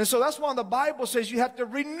emotions. And so that's why the Bible says you have to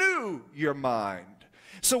renew your mind.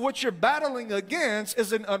 So what you're battling against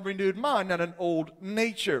is an unrenewed mind, not an old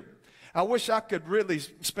nature. I wish I could really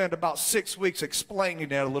spend about 6 weeks explaining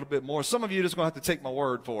that a little bit more. Some of you are just going to have to take my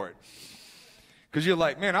word for it. Because you're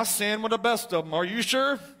like, man, I sinned with the best of them. Are you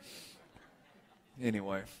sure?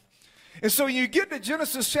 Anyway. And so you get to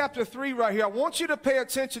Genesis chapter 3 right here. I want you to pay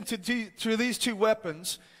attention to these two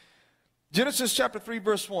weapons. Genesis chapter 3,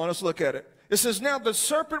 verse 1. Let's look at it. It says, now the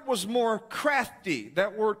serpent was more crafty.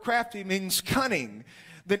 That word crafty means cunning.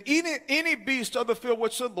 Than any beast of the field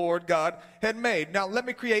which the Lord God had made. Now let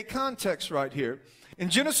me create context right here. In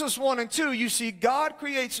Genesis 1 and 2, you see God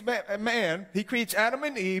creates man. He creates Adam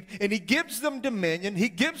and Eve, and he gives them dominion. He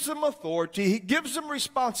gives them authority. He gives them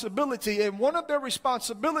responsibility, and one of their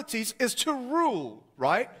responsibilities is to rule,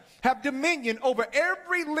 right? Have dominion over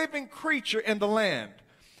every living creature in the land.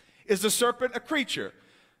 Is the serpent a creature?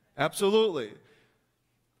 Absolutely.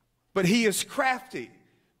 But he is crafty.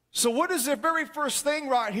 So what is the very first thing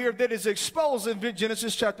right here that is exposed in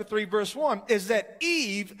Genesis chapter 3 verse 1 is that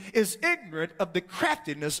Eve is ignorant of the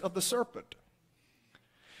craftiness of the serpent.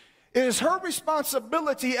 It is her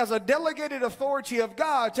responsibility as a delegated authority of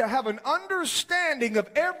God to have an understanding of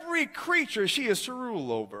every creature she is to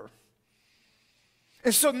rule over.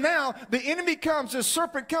 And so now the enemy comes, the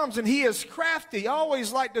serpent comes, and he is crafty. I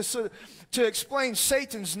always like to explain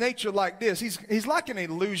Satan's nature like this. He's like an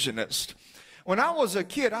illusionist. When I was a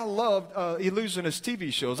kid, I loved illusionist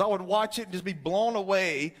TV shows. I would watch it and just be blown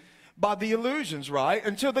away by the illusions, right?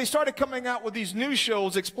 Until they started coming out with these new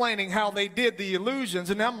shows explaining how they did the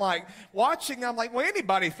illusions. And I'm like, well,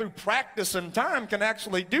 anybody through practice and time can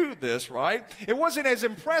actually do this, right? It wasn't as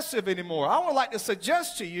impressive anymore. I would like to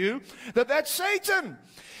suggest to you that that's Satan.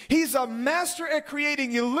 He's a master at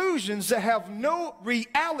creating illusions that have no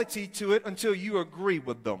reality to it until you agree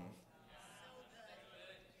with them.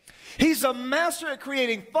 He's a master at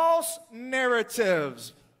creating false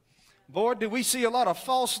narratives. Boy, do we see a lot of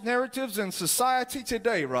false narratives in society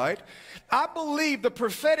today, right? I believe the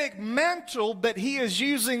prophetic mantle that he is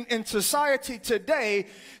using in society today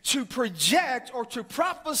to project or to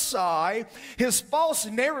prophesy his false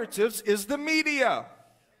narratives is the media.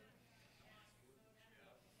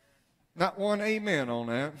 Not one amen on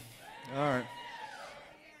that. All right.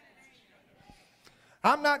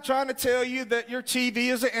 I'm not trying to tell you that your TV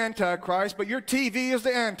is the Antichrist, but your TV is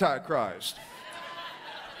the Antichrist.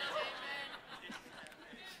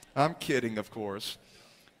 I'm kidding, of course.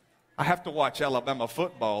 I have to watch Alabama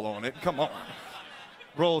football on it. Come on.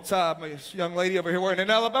 Roll Tide, my young lady over here wearing an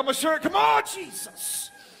Alabama shirt. Come on, Jesus.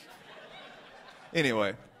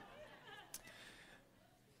 Anyway,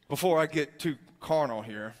 before I get too carnal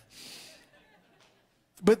here,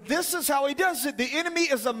 but this is how he does it. The enemy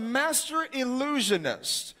is a master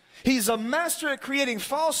illusionist. He's a master at creating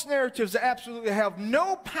false narratives that absolutely have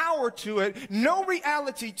no power to it, no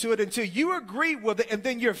reality to it until you agree with it, and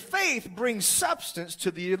then your faith brings substance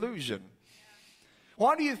to the illusion.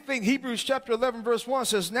 Why do you think Hebrews chapter 11 verse 1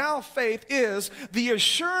 says, now faith is the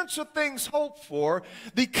assurance of things hoped for,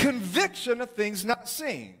 the conviction of things not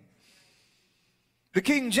seen. The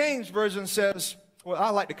King James Version says, well,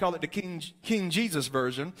 I like to call it the King Jesus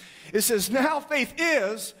Version. It says, now faith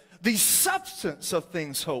is the substance of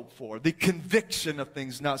things hoped for, the conviction of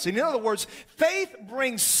things not seen. In other words, faith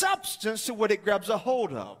brings substance to what it grabs a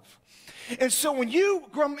hold of. And so when you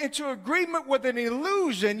come into agreement with an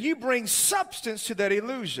illusion, you bring substance to that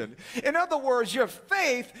illusion. In other words, your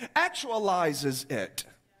faith actualizes it.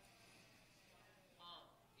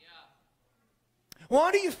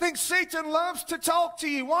 Why do you think Satan loves to talk to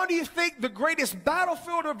you? Why do you think the greatest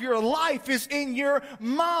battlefield of your life is in your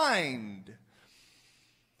mind?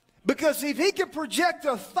 Because if he can project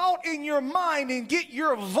a thought in your mind and get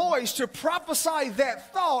your voice to prophesy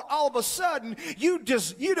that thought, all of a sudden you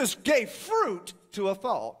just gave fruit to a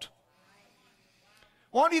thought.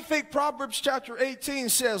 Why do you think Proverbs chapter 18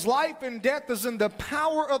 says, life and death is in the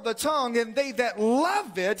power of the tongue, and they that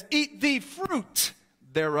love it eat the fruit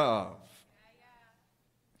thereof?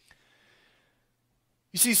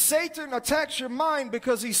 You see, Satan attacks your mind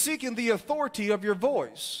because he's seeking the authority of your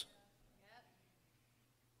voice.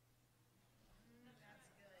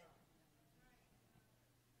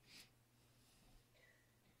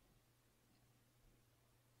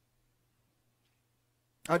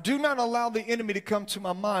 I do not allow the enemy to come to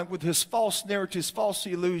my mind with his false narratives, false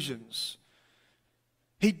illusions.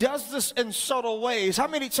 He does this in subtle ways. How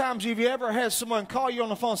many times have you ever had someone call you on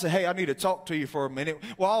the phone and say, hey, I need to talk to you for a minute?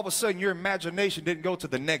 Well, all of a sudden your imagination didn't go to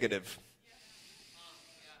the negative.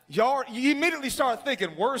 You immediately start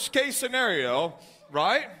thinking worst case scenario,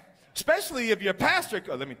 right? Especially if your pastor,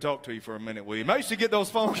 let me talk to you for a minute, William. I used to get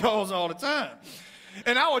those phone calls all the time.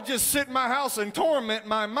 And I would just sit in my house and torment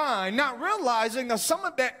my mind, not realizing that some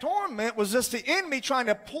of that torment was just the enemy trying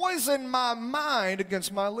to poison my mind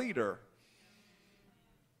against my leader.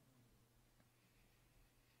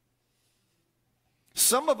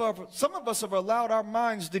 some of us have allowed our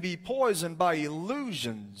minds to be poisoned by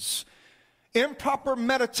illusions, improper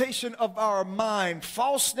meditation of our mind,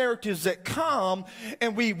 false narratives that come,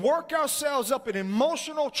 and we work ourselves up in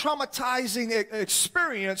emotional, traumatizing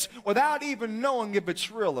experience without even knowing if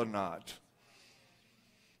it's real or not.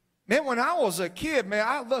 Man, when I was a kid, man,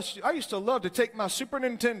 I used to love to take my Super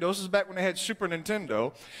Nintendo. This is back when they had Super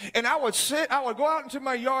Nintendo. And I would go out into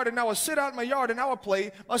my yard, and I would sit out in my yard, and I would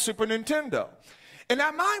play my Super Nintendo. And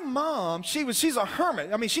now my mom, she's a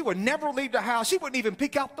hermit. I mean, she would never leave the house. She wouldn't even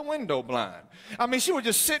peek out the window blind. I mean, she would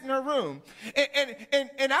just sit in her room.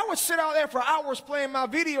 And I would sit out there for hours playing my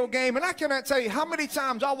video game, and I cannot tell you how many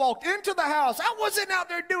times I walked into the house. I wasn't out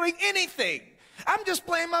there doing anything. I'm just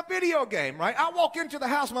playing my video game, right? I walk into the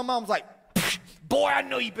house, my mom's like, boy, I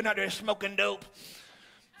know you've been out there smoking dope.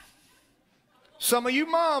 Some of you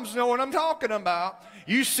moms know what I'm talking about.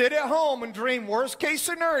 You sit at home and dream worst case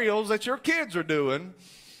scenarios that your kids are doing,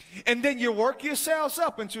 and then you work yourselves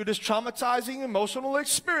up into this traumatizing emotional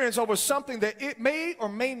experience over something that it may or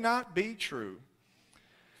may not be true.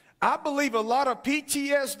 I believe a lot of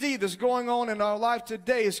PTSD that's going on in our life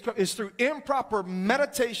today is through improper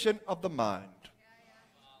meditation of the mind.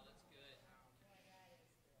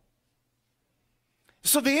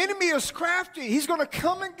 So the enemy is crafty. He's going to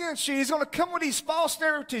come against you. He's going to come with these false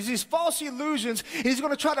narratives, these false illusions. He's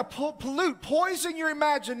going to try to pollute, poison your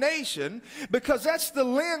imagination, because that's the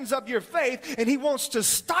lens of your faith, and he wants to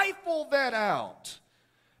stifle that out.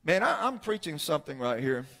 Man, I'm preaching something right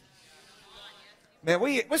here. Man,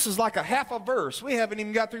 this is like a half a verse. We haven't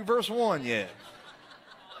even got through verse 1 yet.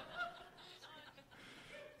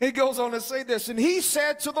 He goes on to say this, and he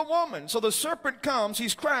said to the woman, so the serpent comes,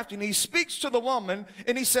 he's crafty, and he speaks to the woman,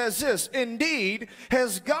 and he says this, indeed,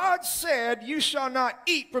 has God said you shall not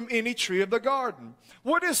eat from any tree of the garden?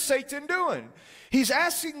 What is Satan doing? He's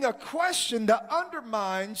asking a question that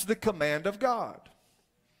undermines the command of God.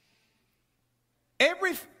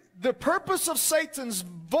 The purpose of Satan's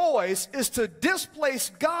voice is to displace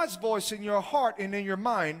God's voice in your heart and in your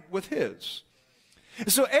mind with his.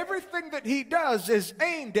 So everything that he does is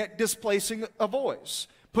aimed at displacing a voice,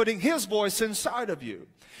 putting his voice inside of you.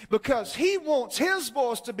 Because he wants his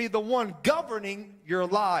voice to be the one governing your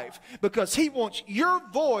life. Because he wants your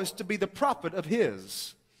voice to be the prophet of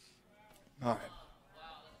his. All right.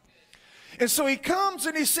 And so he comes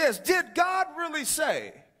and he says, did God really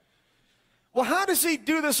say? Well, how does he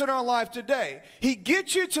do this in our life today? He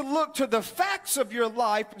gets you to look to the facts of your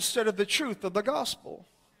life instead of the truth of the gospel.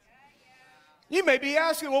 You may be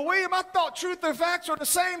asking, well, William, I thought truth and facts are the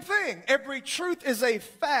same thing. Every truth is a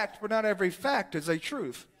fact, but not every fact is a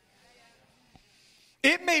truth.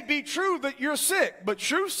 It may be true that you're sick, but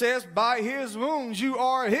truth says by his wounds you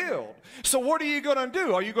are healed. So what are you going to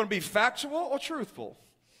do? Are you going to be factual or truthful?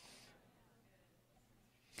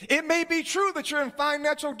 It may be true that you're in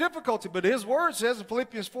financial difficulty, but his word says in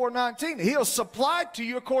Philippians 4:19, he'll supply to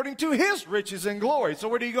you according to his riches and glory. So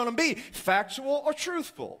what are you going to be? Factual or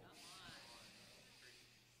truthful?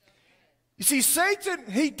 You see, Satan,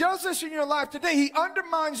 he does this in your life today. He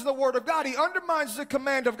undermines the word of God. He undermines the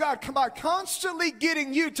command of God by constantly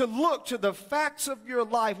getting you to look to the facts of your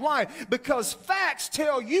life. Why? Because facts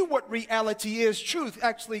tell you what reality is. Truth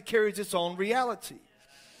actually carries its own reality.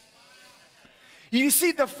 You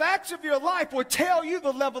see, the facts of your life will tell you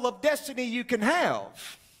the level of destiny you can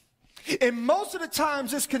have. And most of the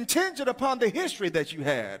times it's contingent upon the history that you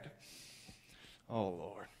had. Oh,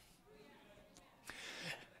 Lord.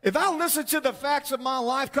 If I listen to the facts of my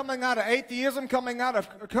life coming out of atheism, coming out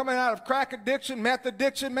of crack addiction, meth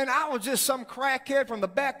addiction, man, I was just some crackhead from the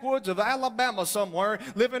backwoods of Alabama somewhere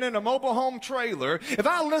living in a mobile home trailer. If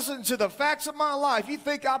I listen to the facts of my life, you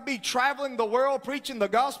think I'd be traveling the world preaching the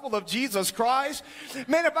gospel of Jesus Christ?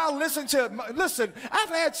 Man, if I listen, I've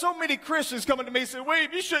had so many Christians coming to me and say,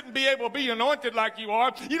 William, you shouldn't be able to be anointed like you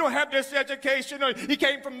are. You don't have this education. Or you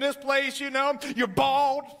came from this place, you know. You're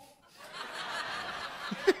bald.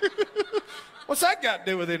 What's that got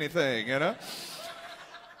to do with anything, you know?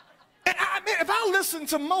 And I mean, if I listen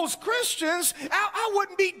to most Christians, I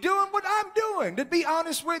wouldn't be doing what I'm doing. To be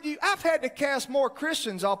honest with you, I've had to cast more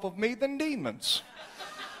Christians off of me than demons.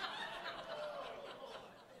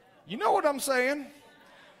 You know what I'm saying?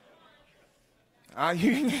 I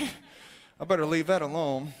better leave that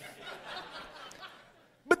alone.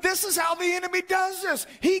 But this is how the enemy does this.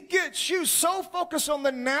 He gets you so focused on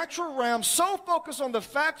the natural realm, so focused on the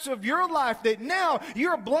facts of your life that now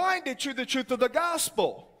you're blinded to the truth of the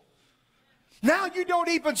gospel. Now you don't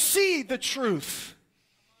even see the truth.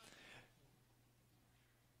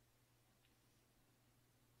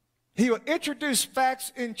 He will introduce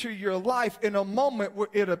facts into your life in a moment where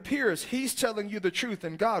it appears he's telling you the truth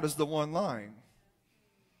and God is the one lying.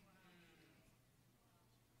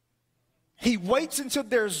 He waits until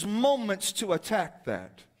there's moments to attack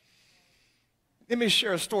that. Let me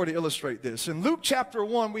share a story to illustrate this. In Luke chapter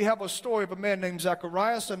 1, we have a story of a man named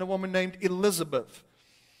Zacharias and a woman named Elizabeth,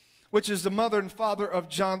 which is the mother and father of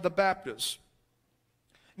John the Baptist.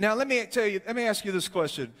 Now, let me ask you this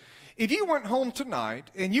question. If you went home tonight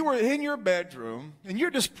and you were in your bedroom and you're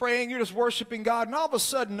just praying, you're just worshiping God, and all of a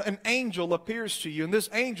sudden an angel appears to you and this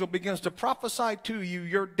angel begins to prophesy to you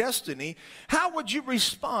your destiny, how would you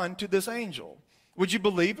respond to this angel? Would you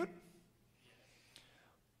believe it?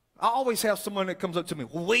 I always have someone that comes up to me,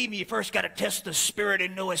 well, wait a minute, you first got to test the spirit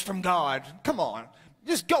and know it's from God. Come on,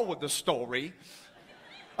 just go with the story.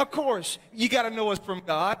 Of course, you got to know it's from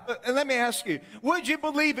God. And let me ask you, would you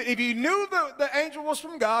believe it? If you knew the angel was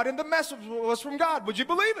from God and the message was from God, would you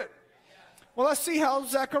believe it? Well, let's see how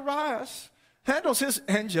Zacharias handles his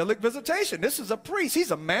angelic visitation. This is a priest. He's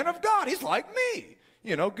a man of God. He's like me,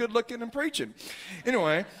 you know, good looking and preaching.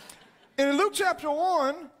 Anyway, in Luke chapter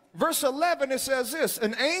 1, verse 11, it says this,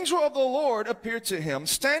 an angel of the Lord appeared to him,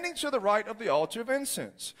 standing to the right of the altar of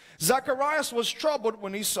incense. Zacharias was troubled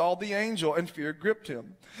when he saw the angel, and fear gripped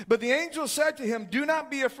him. But the angel said to him, do not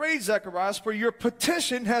be afraid, Zacharias, for your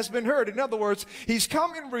petition has been heard. In other words, he's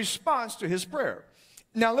come in response to his prayer.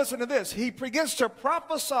 Now listen to this. He begins to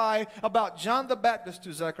prophesy about John the Baptist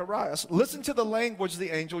to Zacharias. Listen to the language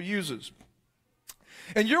the angel uses.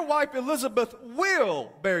 And your wife Elizabeth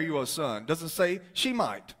will bear you a son. Doesn't say she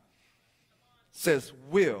might. Says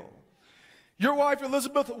will. Your wife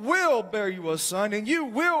Elizabeth will bear you a son, and you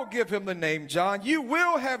will give him the name John. You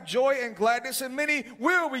will have joy and gladness, and many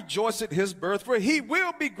will rejoice at his birth, for he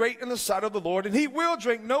will be great in the sight of the Lord, and he will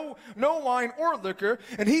drink no wine or liquor,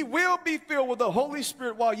 and he will be filled with the Holy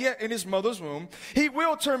Spirit while yet in his mother's womb. He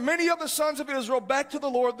will turn many of the sons of Israel back to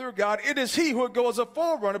the Lord their God. It is he who will go as a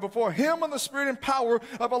forerunner before him in the spirit and power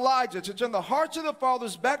of Elijah, to turn the hearts of the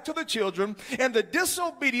fathers back to the children, and the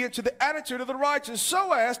disobedient to the attitude of the righteous,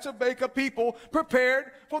 so as to make a people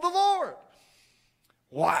prepared for the Lord.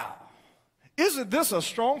 Wow. Isn't this a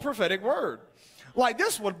strong prophetic word? Like,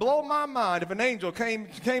 this would blow my mind if an angel came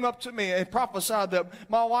up to me and prophesied that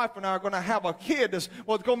my wife and I are going to have a kid that's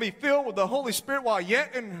going to be filled with the Holy Spirit while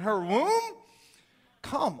yet in her womb.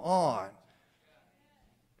 Come on.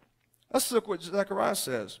 Let's look what Zacharias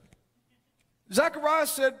says.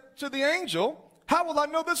 Zacharias said to the angel, how will I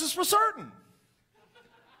know this is for certain?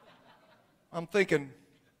 I'm thinking,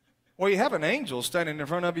 well, you have an angel standing in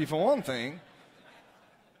front of you for one thing.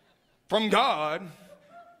 From God.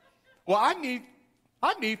 Well, I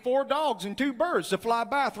need 4 dogs and 2 birds to fly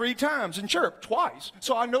by 3 times and chirp twice,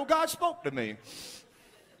 so I know God spoke to me.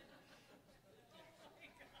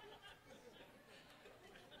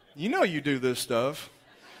 You know you do this stuff.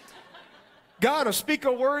 God will speak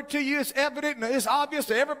a word to you. It's evident and it's obvious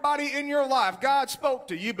to everybody in your life. God spoke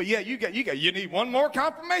to you, but yeah, you need one more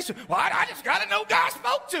confirmation. Well, I just got to know God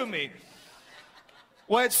spoke to me.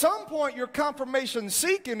 Well, at some point, your confirmation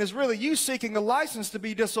seeking is really you seeking a license to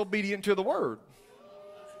be disobedient to the word.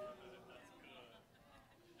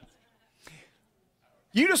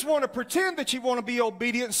 You just want to pretend that you want to be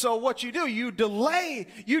obedient, so what you do, you delay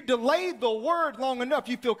the word long enough,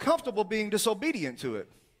 you feel comfortable being disobedient to it.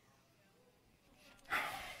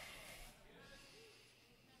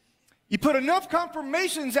 You put enough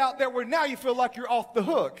confirmations out there where now you feel like you're off the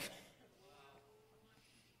hook.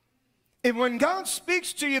 And when God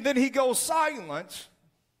speaks to you, then he goes silent.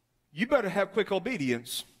 You better have quick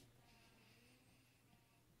obedience.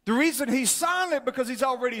 The reason he's silent because he's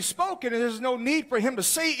already spoken and there's no need for him to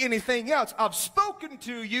say anything else. I've spoken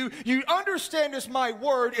to you. You understand it's my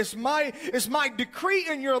word. It's my decree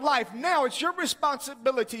in your life. Now it's your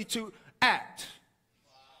responsibility to act.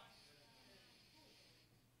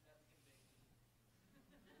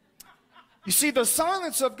 You see, the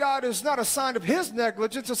silence of God is not a sign of his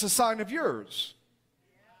negligence, it's a sign of yours.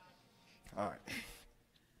 All right.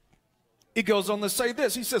 He goes on to say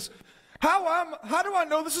this. He says, how do I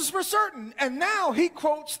know this is for certain? And now he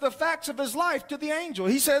quotes the facts of his life to the angel.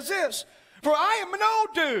 He says this, for I am an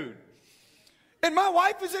old dude, and my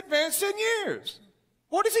wife is advanced in years.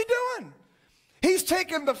 What is he doing? He's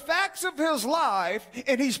taking the facts of his life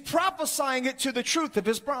and he's prophesying it to the truth of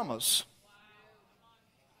his promise.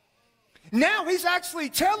 Now he's actually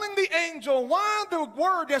telling the angel why the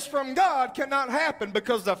word that's from God cannot happen,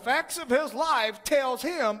 because the facts of his life tells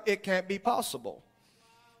him it can't be possible.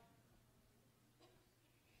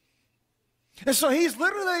 And so he's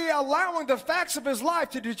literally allowing the facts of his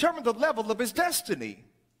life to determine the level of his destiny.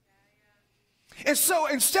 And so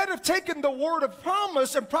instead of taking the word of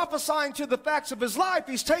promise and prophesying to the facts of his life,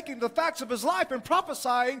 he's taking the facts of his life and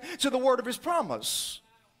prophesying to the word of his promise.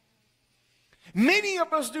 Many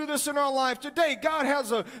of us do this in our life today. God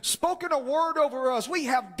has spoken a word over us. We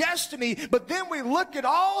have destiny, but then we look at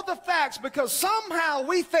all the facts because somehow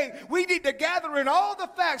we think we need to gather in all the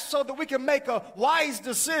facts so that we can make a wise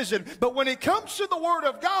decision. But when it comes to the word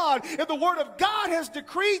of God, if the word of God has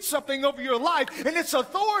decreed something over your life and it's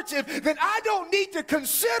authoritative, then I don't need to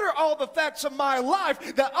consider all the facts of my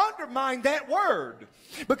life that undermine that word.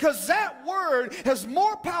 Because that word is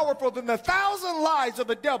more powerful than 1,000 lies of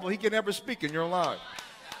the devil he can ever speak in your life.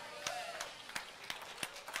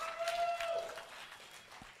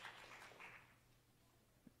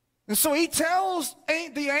 And so he tells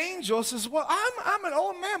the angel, says, well, I'm an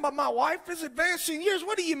old man, but my wife is advancing years.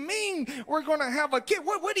 What do you mean we're going to have a kid?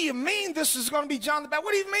 What do you mean this is going to be John the Baptist?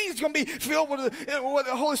 What do you mean it's going to be filled with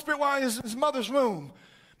the Holy Spirit while in his mother's womb?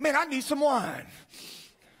 Man, I need some wine.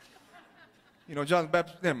 You know, John the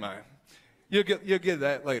Baptist, never mind. You'll get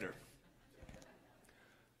that later.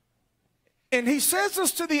 And he says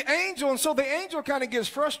this to the angel, and so the angel kind of gets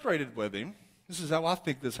frustrated with him. This is how I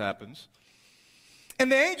think this happens. And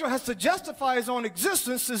the angel has to justify his own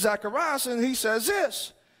existence to Zacharias, and he says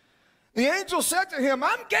this. The angel said to him,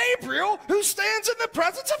 I'm Gabriel, who stands in the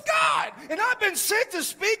presence of God, and I've been sent to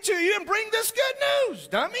speak to you and bring this good news,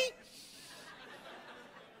 dummy.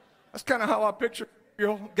 That's kind of how I picture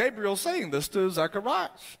Gabriel saying this to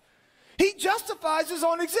Zacharias. He justifies his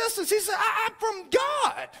own existence. He said, I'm from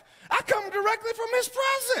God. I come directly from his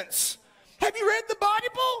presence. Have you read the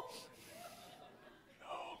Bible?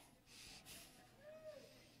 No.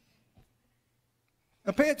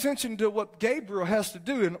 Now pay attention to what Gabriel has to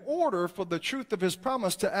do in order for the truth of his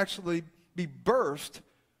promise to actually be birthed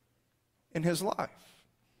in his life.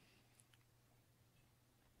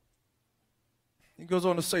 He goes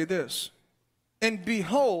on to say this. And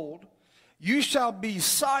behold, you shall be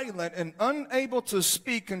silent and unable to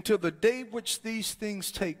speak until the day which these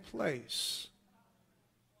things take place.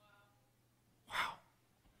 Wow.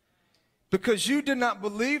 Because you did not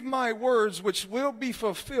believe my words, which will be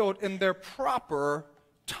fulfilled in their proper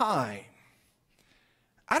time.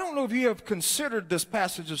 I don't know if you have considered this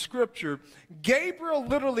passage of Scripture. Gabriel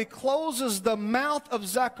literally closes the mouth of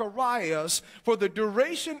Zacharias for the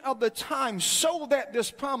duration of the time so that this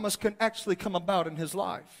promise can actually come about in his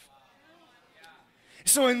life.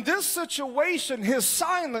 So in this situation, his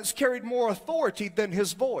silence carried more authority than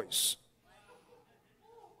his voice.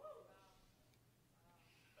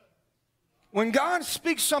 When God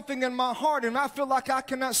speaks something in my heart and I feel like I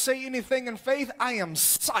cannot say anything in faith, I am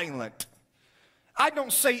silent. I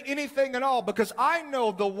don't say anything at all because I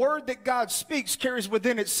know the word that God speaks carries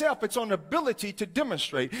within itself its own ability to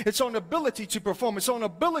demonstrate, its own ability to perform, its own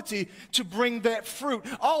ability to bring that fruit.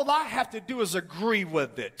 All I have to do is agree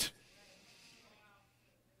with it.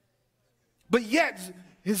 But yet,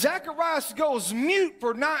 Zacharias goes mute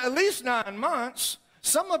for at least 9 months.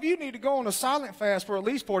 Some of you need to go on a silent fast for at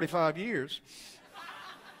least 45 years.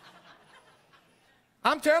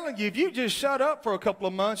 I'm telling you, if you just shut up for a couple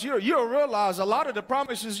of months, you'll realize a lot of the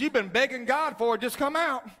promises you've been begging God for just come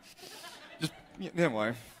out. Just,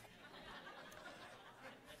 anyway.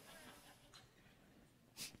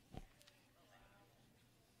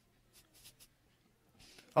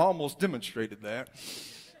 I almost demonstrated that.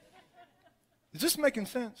 Is this making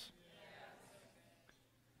sense?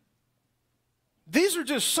 These are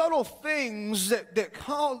just subtle things that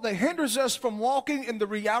hinders us from walking in the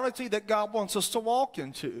reality that God wants us to walk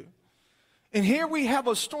into. And here we have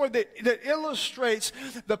a story that illustrates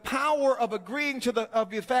the power of agreeing to the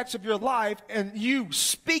facts of your life and you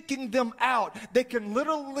speaking them out. They can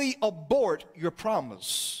literally abort your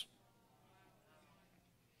promise.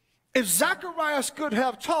 If Zacharias could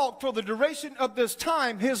have talked for the duration of this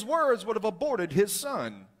time, his words would have aborted his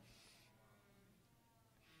son.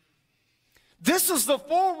 This is the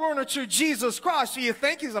forerunner to Jesus Christ. Do you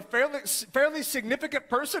think he's a fairly significant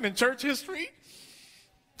person in church history?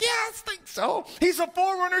 Yeah, I think so. He's a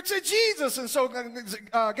forerunner to Jesus. And so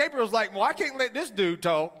Gabriel's like, well, I can't let this dude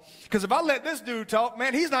talk. Because if I let this dude talk,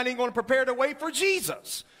 man, he's not even going to prepare the way for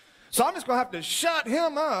Jesus. So I'm just going to have to shut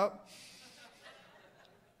him up.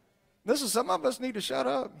 Listen, some of us need to shut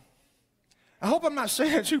up. I hope I'm not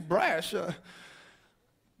saying too brash.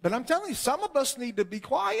 But I'm telling you, some of us need to be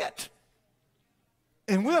quiet.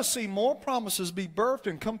 And we'll see more promises be birthed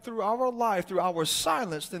and come through our life, through our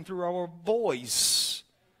silence, than through our voice,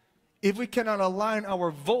 if we cannot align our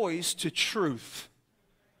voice to truth.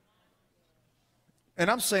 And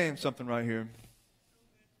I'm saying something right here.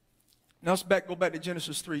 Now let's go back to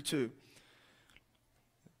Genesis 3:2.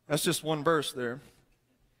 That's just one verse there.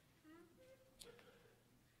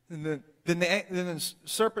 And then the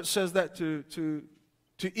serpent says that to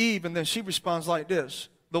Eve, and then she responds like this.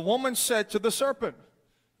 The woman said to the serpent,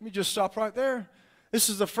 let me just stop right there. This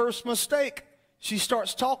is the first mistake. She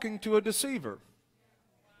starts talking to a deceiver.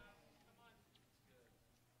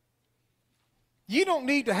 You don't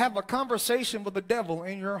need to have a conversation with the devil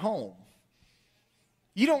in your home.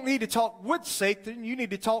 You don't need to talk with Satan. You need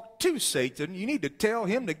to talk to Satan. You need to tell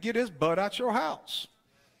him to get his butt out your house.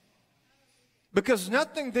 Because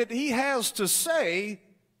nothing that he has to say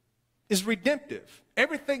is redemptive.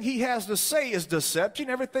 Everything he has to say is deception.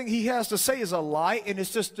 Everything he has to say is a lie, and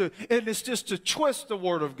it's just to twist the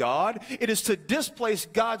word of God. It is to displace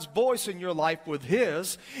God's voice in your life with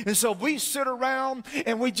his. And so if we sit around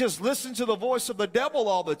and we just listen to the voice of the devil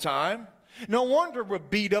all the time, no wonder we're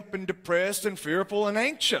beat up and depressed and fearful and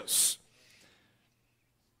anxious.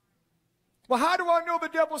 Well, how do I know the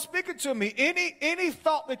devil's speaking to me? Any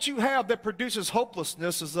thought that you have that produces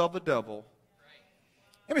hopelessness is of the devil.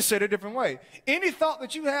 Let me say it a different way. Any thought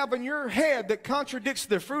that you have in your head that contradicts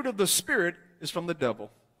the fruit of the Spirit is from the devil.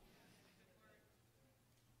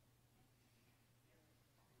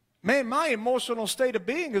 Man, my emotional state of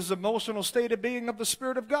being is the emotional state of being of the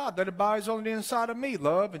Spirit of God that abides on the inside of me.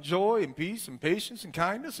 Love and joy and peace and patience and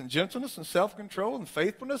kindness and gentleness and self-control and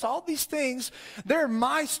faithfulness. All these things, they're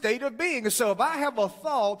my state of being. And so if I have a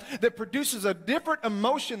thought that produces a different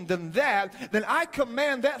emotion than that, then I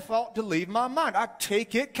command that thought to leave my mind. I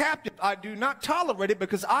take it captive. I do not tolerate it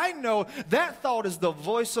because I know that thought is the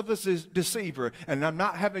voice of the deceiver. And I'm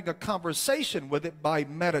not having a conversation with it by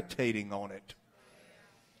meditating on it.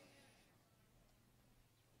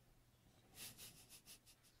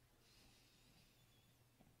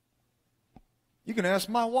 You can ask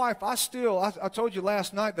my wife. I told you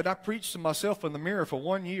last night that I preached to myself in the mirror for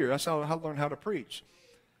 1 year. That's how I learned how to preach.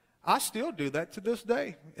 I still do that to this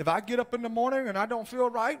day. If I get up in the morning and I don't feel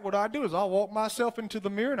right, what I do is I'll walk myself into the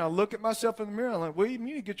mirror and I look at myself in the mirror and I'm like, William,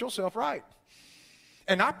 you need to get yourself right.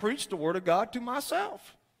 And I preach the word of God to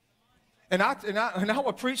myself. And I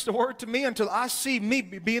will preach the word to me until I see me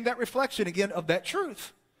being that reflection again of that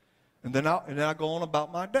truth. And then I go on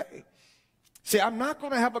about my day. See, I'm not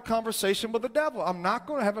going to have a conversation with the devil. I'm not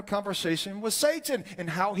going to have a conversation with Satan. And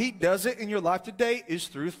how he does it in your life today is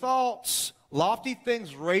through thoughts. Lofty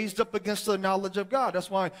things raised up against the knowledge of God.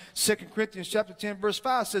 That's why 2 Corinthians chapter 10, verse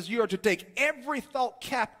 5 says, you are to take every thought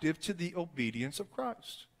captive to the obedience of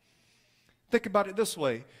Christ. Think about it this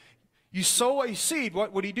way. You sow a seed,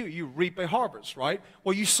 what would he do? You reap a harvest, right?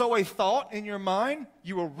 Well, you sow a thought in your mind,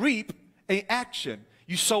 you will reap an action.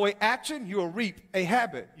 You sow an action, you will reap a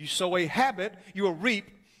habit. You sow a habit, you will reap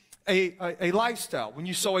a lifestyle. When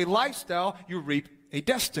you sow a lifestyle, you reap a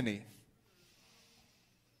destiny.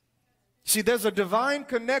 See, there's a divine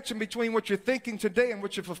connection between what you're thinking today and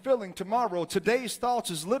what you're fulfilling tomorrow. Today's thoughts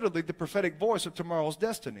is literally the prophetic voice of tomorrow's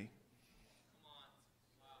destiny.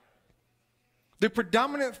 The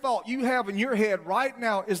predominant thought you have in your head right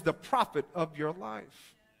now is the prophet of your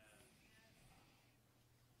life.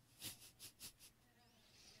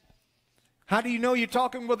 How do you know you're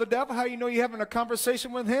talking with the devil? How do you know you're having a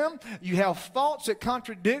conversation with him? You have thoughts that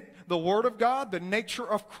contradict the word of God, the nature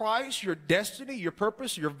of Christ, your destiny, your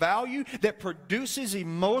purpose, your value, that produces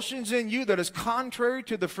emotions in you that is contrary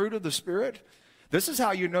to the fruit of the Spirit. This is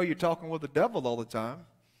how you know you're talking with the devil all the time.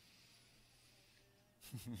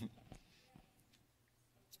 He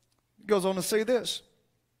goes on to say this.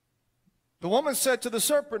 The woman said to the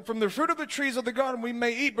serpent, from the fruit of the trees of the garden we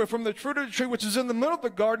may eat, but from the fruit of the tree which is in the middle of the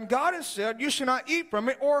garden, God has said, you shall not eat from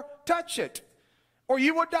it or touch it, or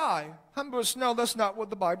you will die. No, that's not what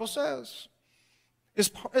the Bible says. It's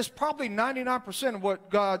probably 99% of what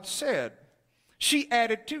God said. She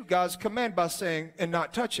added to God's command by saying, and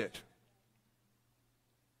not touch it.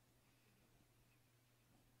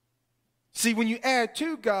 See, when you add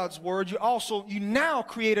to God's word, you now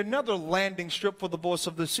create another landing strip for the voice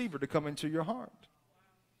of the deceiver to come into your heart.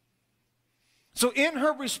 So in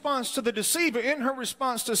her response to the deceiver, in her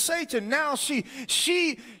response to Satan, now she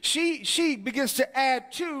begins to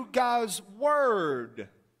add to God's word.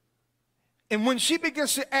 And when she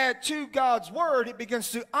begins to add to God's word, it begins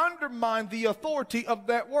to undermine the authority of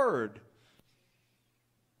that word.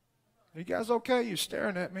 Are you guys okay? You're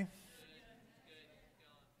staring at me.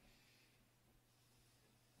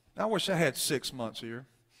 I wish I had 6 months here.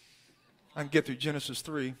 I can get through Genesis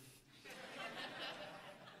 3.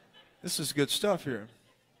 This is good stuff here.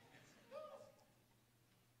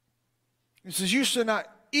 He says, you should not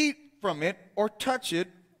eat from it or touch it,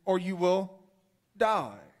 or you will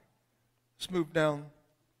die. Let's move down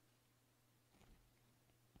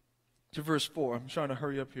to verse 4. I'm trying to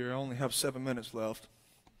hurry up here. I only have 7 minutes left.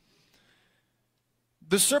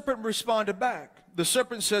 The serpent responded back. The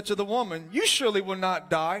serpent said to the woman, you surely will not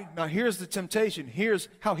die. Now here's the temptation. Here's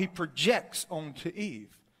how he projects onto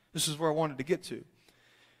Eve. This is where I wanted to get to.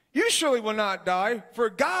 You surely will not die, for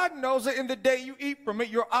God knows that in the day you eat from it,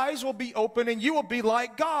 your eyes will be open and you will be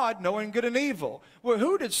like God, knowing good and evil. Well,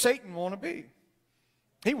 who did Satan want to be?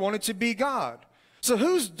 He wanted to be God. So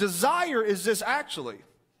whose desire is this actually?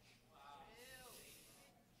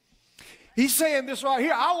 He's saying this right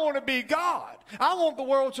here. I want to be God. I want the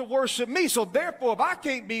world to worship me. So therefore, if I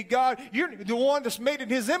can't be God, you're the one that's made in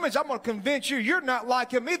his image. I'm going to convince you you're not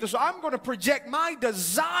like him either. So I'm going to project my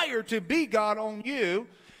desire to be God on you.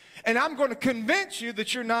 And I'm going to convince you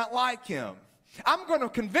that you're not like him. I'm going to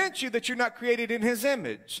convince you that you're not created in his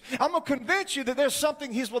image. I'm going to convince you that there's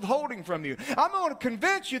something he's withholding from you. I'm going to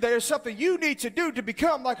convince you that there's something you need to do to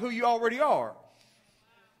become like who you already are.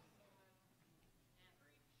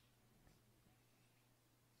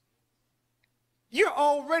 You're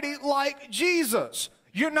already like Jesus.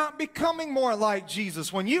 You're not becoming more like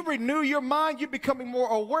Jesus. When you renew your mind, you're becoming more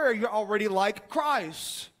aware you're already like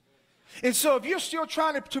Christ. And so if you're still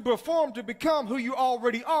trying to perform to become who you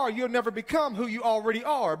already are, you'll never become who you already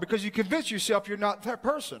are because you convince yourself you're not that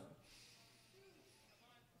person.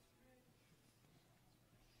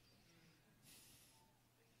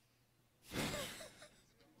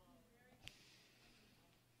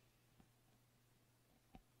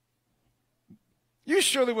 You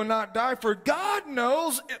surely will not die, for God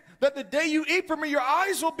knows that the day you eat from it, your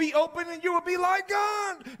eyes will be open and you will be like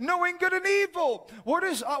God, knowing good and evil. What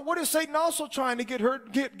is Satan also trying to get her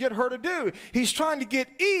to do? He's trying to get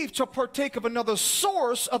Eve to partake of another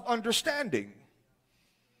source of understanding.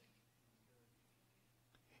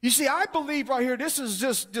 You see, I believe right here, this is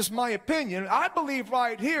just my opinion, I believe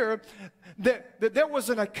right here that there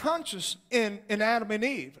wasn't a conscience in Adam and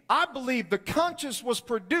Eve. I believe the conscience was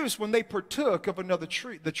produced when they partook of another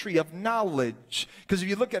tree, the tree of knowledge. Because if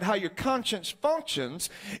you look at how your conscience functions,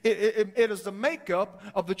 it is the makeup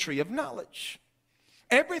of the tree of knowledge.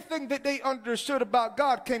 Everything that they understood about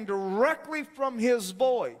God came directly from his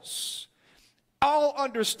voice. All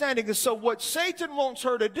understanding. And so what Satan wants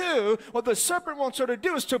her to do, what the serpent wants her to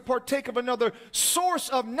do, is to partake of another source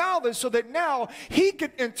of knowledge so that now he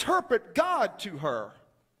can interpret God to her.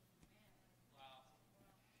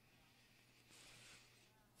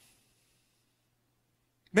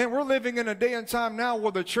 Man, we're living in a day and time now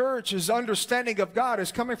where the church's understanding of God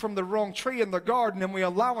is coming from the wrong tree in the garden, and we're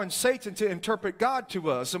allowing Satan to interpret God to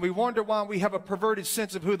us, and we wonder why we have a perverted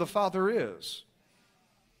sense of who the Father is.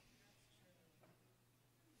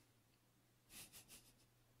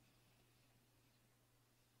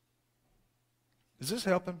 Is this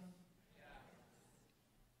helping?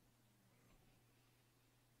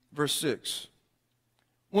 Verse 6.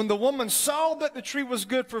 When the woman saw that the tree was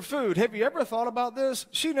good for food, have you ever thought about this?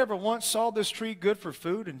 She never once saw this tree good for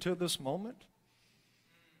food until this moment.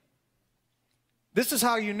 This is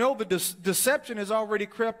how you know the deception has already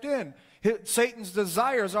crept in. Satan's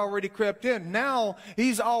desire has already crept in. Now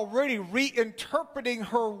he's already reinterpreting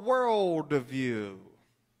her worldview.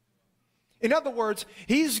 In other words,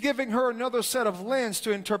 he's giving her another set of lens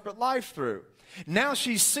to interpret life through. Now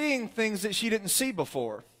she's seeing things that she didn't see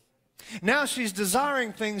before. Now she's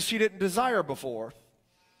desiring things she didn't desire before.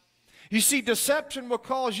 You see, deception will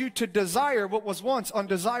cause you to desire what was once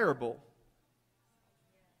undesirable.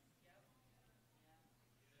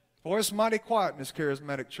 Boy, it's mighty quiet in this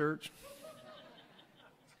charismatic church.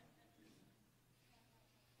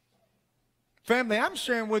 Family, I'm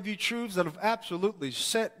sharing with you truths that have absolutely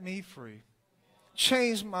set me free.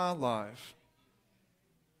 Changed my life.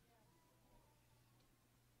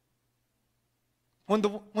 When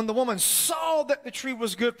the woman saw that the tree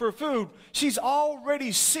was good for food, she's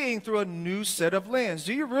already seeing through a new set of lens.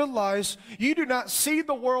 Do you realize you do not see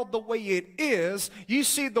the world the way it is? You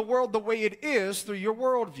see the world the way it is through your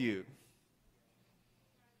worldview.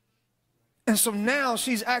 And so now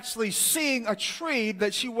she's actually seeing a tree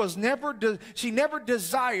that she never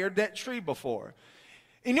desired that tree before.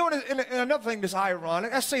 You know, and another thing that's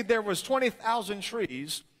ironic, let's say there was 20,000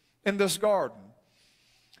 trees in this garden.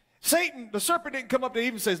 Satan, the serpent, didn't come up to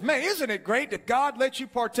Eve and says, man, isn't it great that God let you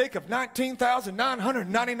partake of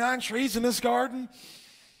 19,999 trees in this garden?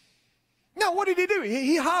 No, what did he do?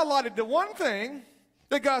 He highlighted the one thing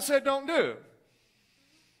that God said don't do.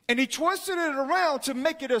 And he twisted it around to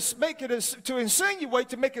to insinuate,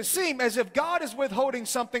 to make it seem as if God is withholding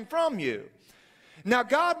something from you. Now,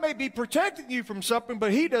 God may be protecting you from something,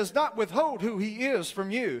 but he does not withhold who he is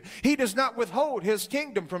from you. He does not withhold his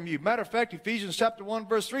kingdom from you. Matter of fact, Ephesians chapter 1,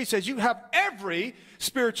 verse 3 says you have every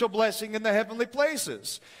spiritual blessing in the heavenly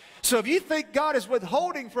places. So if you think God is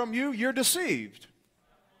withholding from you, you're deceived.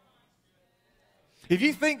 If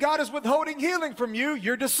you think God is withholding healing from you,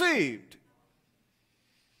 you're deceived.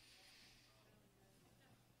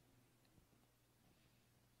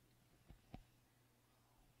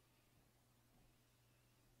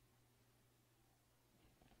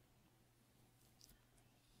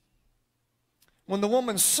 When the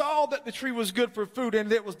woman saw that the tree was good for food,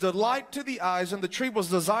 and it was delight to the eyes, and the tree was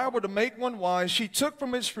desirable to make one wise, she took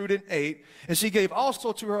from its fruit and ate, and she gave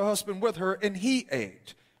also to her husband with her, and he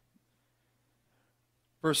ate.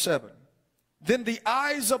 Verse 7. Then the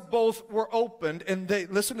eyes of both were opened, and they,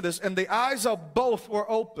 listen to this, and the eyes of both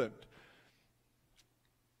were opened.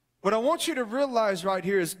 What I want you to realize right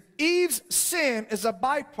here is Eve's sin is a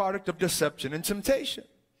byproduct of deception and temptation.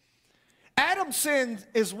 Adam's sin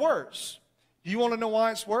is worse. You want to know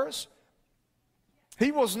why it's worse?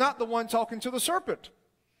 He was not the one talking to the serpent.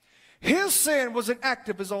 His sin was an act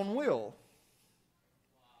of his own will.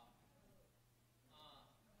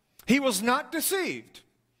 He was not deceived.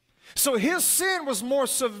 So his sin was more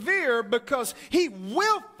severe because he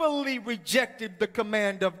willfully rejected the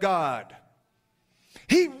command of God.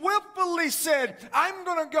 He willfully said, I'm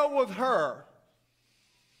going to go with her.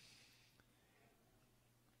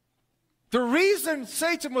 The reason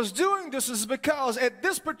Satan was doing this is because at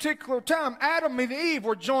this particular time, Adam and Eve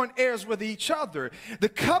were joint heirs with each other. The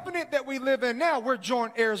covenant that we live in now, we're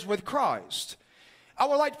joint heirs with Christ. I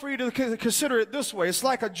would like for you to consider it this way. It's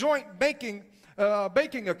like a joint banking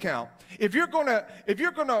account. If you're gonna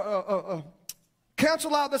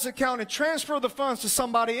cancel out this account and transfer the funds to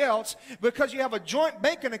somebody else, because you have a joint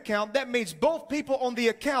banking account, that means both people on the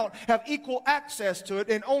account have equal access to it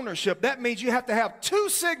and ownership. That means you have to have two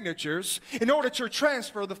signatures in order to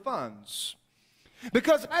transfer the funds.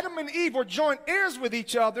 Because Adam and Eve were joint heirs with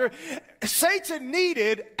each other, Satan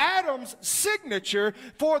needed Adam's signature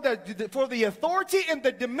for the authority and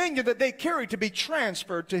the dominion that they carried to be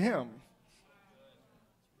transferred to him.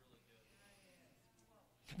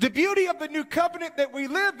 The beauty of the new covenant that we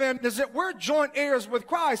live in is that we're joint heirs with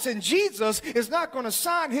Christ, and Jesus is not going to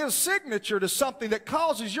sign his signature to something that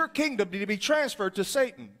causes your kingdom to be transferred to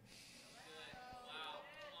Satan.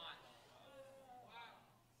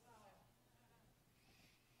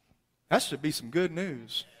 That should be some good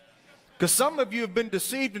news. Because some of you have been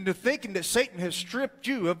deceived into thinking that Satan has stripped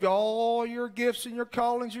you of all your gifts and your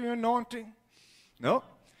callings, your anointing. No.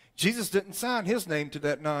 Jesus didn't sign his name to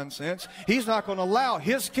that nonsense. He's not going to allow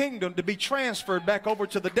his kingdom to be transferred back over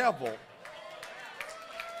to the devil.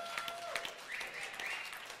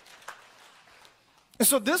 And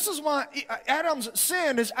so this is why Adam's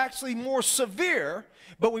sin is actually more severe,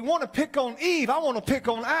 but we want to pick on Eve. I want to pick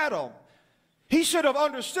on Adam. He should have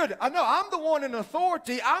understood it. I know I'm the one in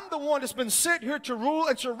authority. I'm the one that's been sent here to rule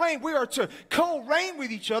and to reign. We are to co-reign with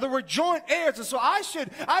each other. We're joint heirs. And so I should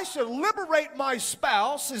liberate my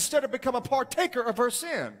spouse instead of become a partaker of her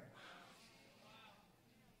sin.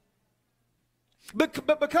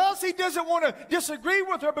 But because he doesn't want to disagree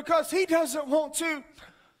with her, because he doesn't want to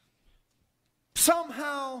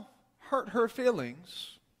somehow hurt her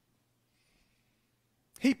feelings,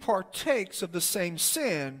 he partakes of the same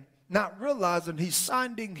sin, not realizing he's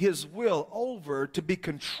signing his will over to be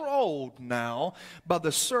controlled now by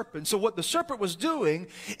the serpent. So what the serpent was doing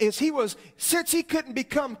is since he couldn't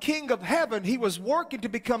become king of heaven, he was working to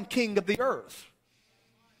become king of the earth.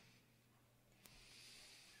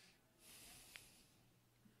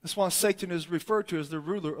 That's why Satan is referred to as the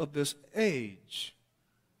ruler of this age.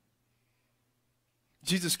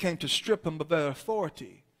 Jesus came to strip him of that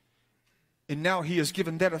authority. And now he has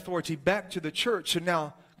given that authority back to the church, and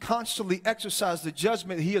now constantly exercise the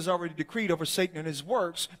judgment he has already decreed over Satan and his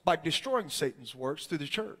works by destroying Satan's works through the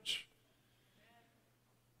church.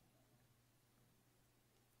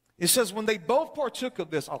 It says when they both partook of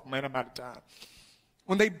this, oh man, I'm out of time.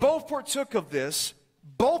 When they both partook of this,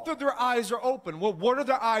 both of their eyes are open. Well, what are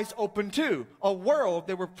their eyes open to? A world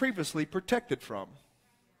they were previously protected from.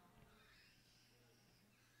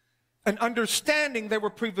 An understanding they were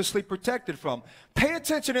previously protected from. Pay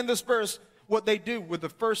attention in this verse what they do with the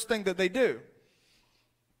first thing that they do.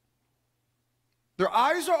 Their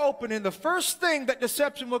eyes are open, and the first thing that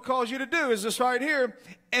deception will cause you to do is this right here.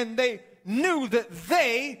 And they knew that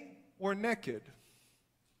they were naked.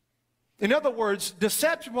 In other words,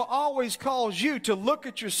 deception will always cause you to look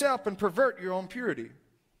at yourself and pervert your own purity.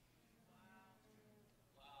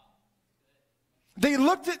 They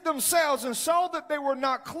looked at themselves and saw that they were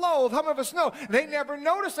not clothed. How many of us know? They never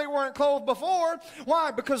noticed they weren't clothed before.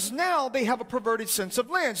 Why? Because now they have a perverted sense of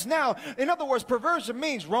lens. Now, in other words, perversion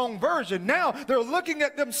means wrong version. Now they're looking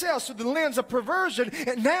at themselves through the lens of perversion,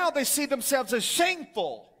 and now they see themselves as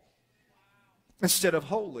shameful instead of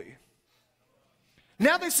holy.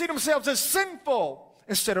 Now they see themselves as sinful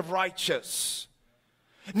instead of righteous.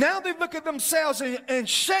 Now they look at themselves and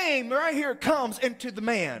shame, right here, comes into the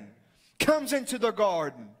man. Comes into the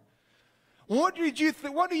garden. What do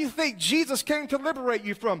you think Jesus came to liberate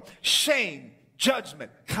you from? Shame,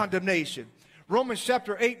 judgment, condemnation. Romans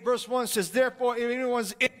chapter 8 verse 1 says, therefore if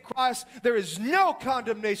anyone's in Christ, there is no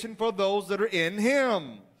condemnation for those that are in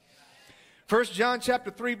him. 1 John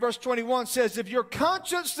chapter 3 verse 21 says, if your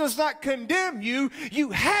conscience does not condemn you, you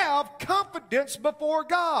have confidence before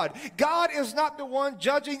God. God is not the one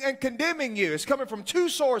judging and condemning you. It's coming from two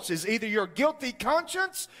sources, either your guilty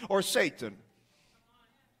conscience or Satan.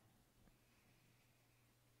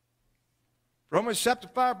 Romans chapter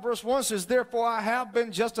 5 verse 1 says, therefore I have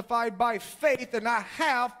been justified by faith, and I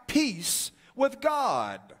have peace with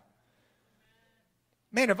God.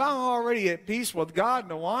 Man, if I'm already at peace with God,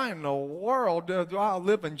 then why in the world do I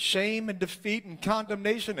live in shame and defeat and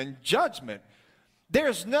condemnation and judgment?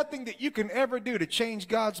 There's nothing that you can ever do to change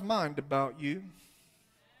God's mind about you.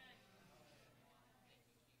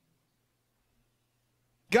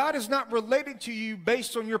 God is not relating to you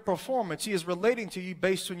based on your performance. He is relating to you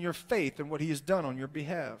based on your faith and what he has done on your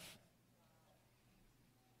behalf.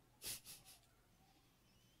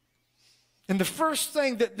 And the first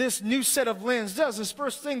thing that this new set of lens does, this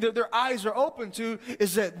first thing that their eyes are open to,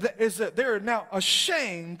 is that they're now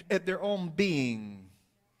ashamed at their own being.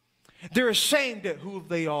 They're ashamed at who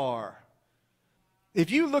they are.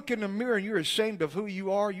 If you look in the mirror and you're ashamed of who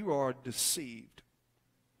you are deceived.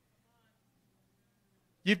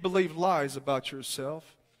 You've believed lies about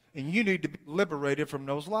yourself, and you need to be liberated from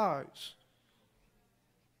those lies.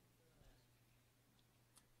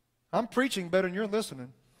 I'm preaching better than you're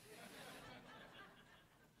listening.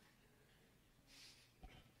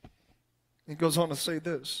 He goes on to say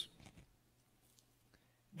this.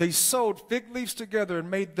 They sewed fig leaves together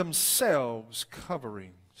and made themselves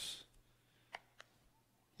coverings.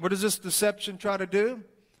 What does this deception try to do?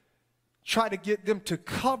 Try to get them to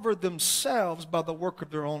cover themselves by the work of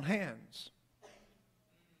their own hands.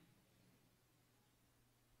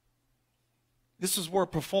 This is where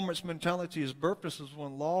performance mentality is birthed. This is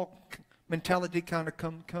when law mentality kind of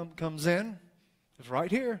comes in. It's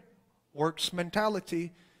right here. Works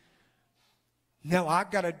mentality. Now I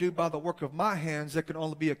got to do by the work of my hands that can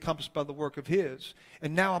only be accomplished by the work of his.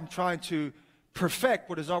 And now I'm trying to perfect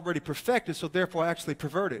what is already perfected, so therefore I actually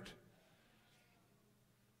pervert it.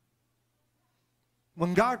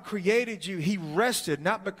 When God created you, he rested,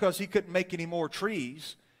 not because he couldn't make any more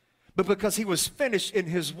trees, but because he was finished in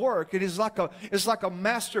his work. It's like a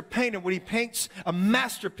master painter when he paints a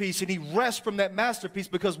masterpiece and he rests from that masterpiece,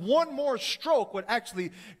 because one more stroke would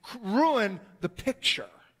actually ruin the picture.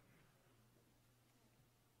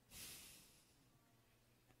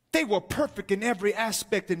 They were perfect in every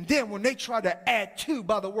aspect, and then when they tried to add to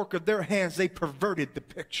by the work of their hands, they perverted the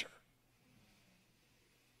picture.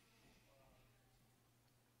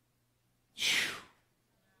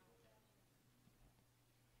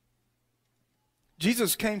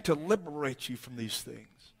 Jesus came to liberate you from these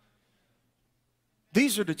things.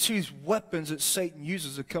 These are the two weapons that Satan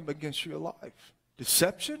uses to come against your life: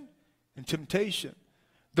 deception and temptation.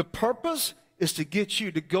 The purpose is to get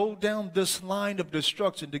you to go down this line of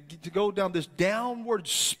destruction, to go down this downward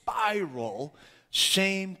spiral: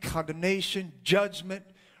 shame, condemnation, judgment,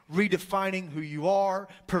 redefining who you are,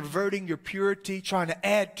 perverting your purity, trying to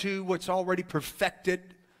add to what's already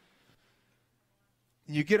perfected.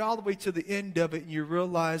 And you get all the way to the end of it and you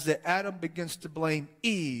realize that Adam begins to blame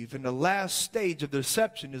Eve, and the last stage of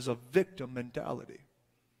deception is a victim mentality.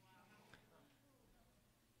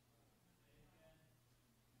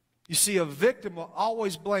 You see, a victim will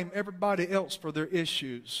always blame everybody else for their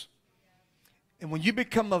issues. And when you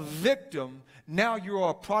become a victim, now you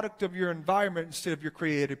are a product of your environment instead of your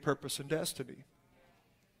created purpose and destiny.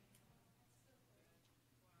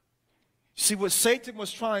 See, what Satan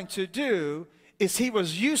was trying to do is he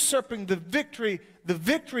was usurping the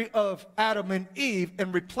victory of Adam and Eve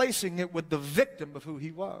and replacing it with the victim of who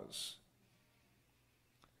he was.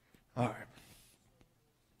 All right.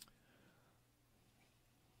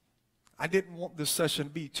 I didn't want this session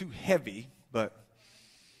to be too heavy, but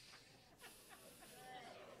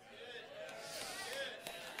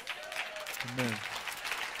amen.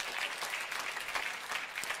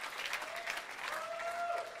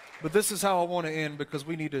 But this is how I want to end, because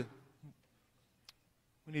we need to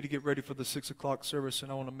We need to get ready for the 6 o'clock service, and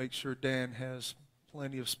I want to make sure Dan has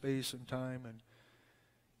plenty of space and time. And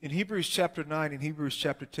in Hebrews chapter 9 and Hebrews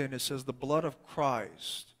chapter 10, it says, the blood of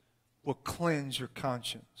Christ will cleanse your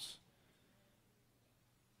conscience.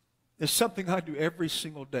 It's something I do every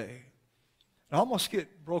single day. I almost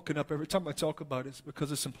get broken up every time I talk about it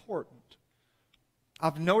because it's important.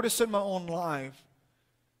 I've noticed in my own life,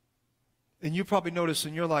 and you probably notice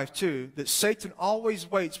in your life too, that Satan always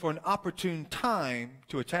waits for an opportune time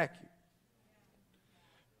to attack you.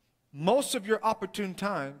 Most of your opportune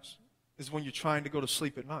times is when you're trying to go to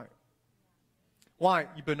sleep at night. Why?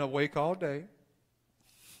 You've been awake all day.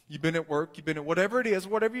 You've been at work. You've been at whatever it is,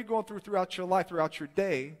 whatever you're going through throughout your life, throughout your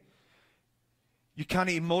day. You're kind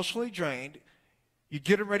of emotionally drained. You're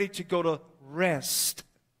getting ready to go to rest.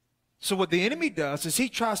 So what the enemy does is he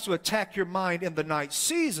tries to attack your mind in the night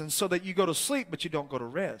season so that you go to sleep, but you don't go to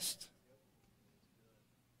rest.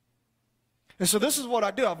 And so this is what I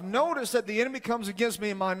do. I've noticed that the enemy comes against me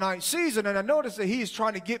in my night season, and I notice that he's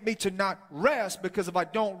trying to get me to not rest, because if I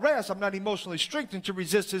don't rest, I'm not emotionally strengthened to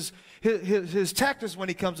resist his tactics when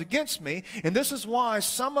he comes against me. And this is why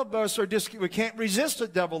some of us we can't resist the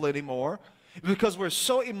devil anymore, because we're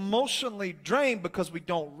so emotionally drained because we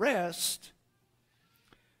don't rest.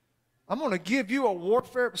 I'm going to give you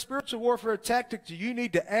a spiritual warfare tactic that you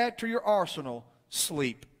need to add to your arsenal: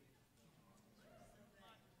 sleep.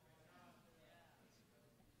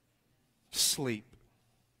 Sleep.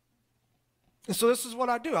 And so this is what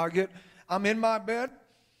I do. I'm in my bed.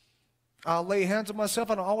 I'll lay hands on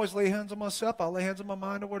myself. I don't always lay hands on myself. I'll lay hands on my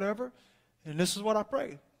mind or whatever. And this is what I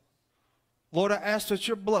pray. Lord, I ask that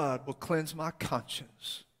your blood will cleanse my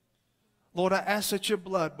conscience. Lord, I ask that your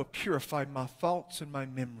blood will purify my thoughts and my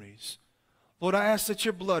memories. Lord, I ask that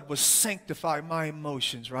your blood will sanctify my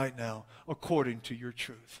emotions right now according to your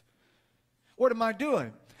truth. What am I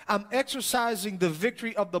doing? I'm exercising the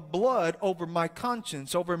victory of the blood over my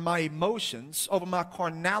conscience, over my emotions, over my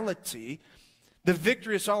carnality. The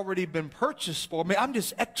victory has already been purchased for me. I'm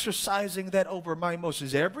just exercising that over my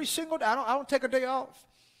emotions every single day. I don't take a day off.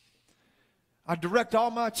 I direct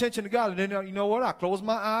all my attention to God, and then, you know what? I close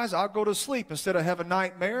my eyes, I'll go to sleep. Instead of having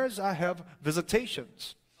nightmares, I have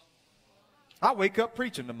visitations. I wake up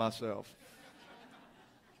preaching to myself.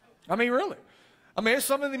 I mean, really. I mean,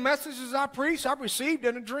 some of the messages I preach, I received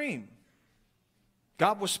in a dream.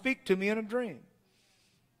 God will speak to me in a dream.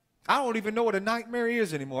 I don't even know what a nightmare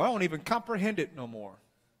is anymore. I don't even comprehend it no more.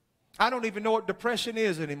 I don't even know what depression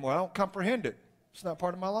is anymore. I don't comprehend it. It's not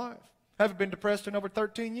part of my life. I haven't been depressed in over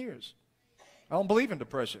 13 years. I don't believe in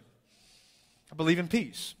depression. I believe in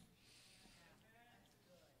peace.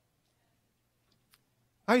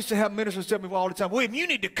 I used to have ministers tell me all the time, William, you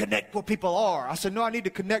need to connect where people are. I said, no, I need to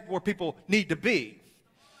connect where people need to be.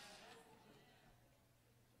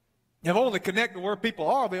 If I only connect to where people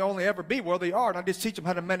are, they only ever be where they are, and I just teach them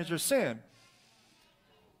how to manage their sin.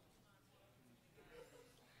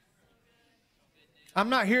 I'm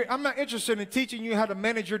not interested in teaching you how to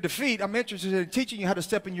manage your defeat. I'm interested in teaching you how to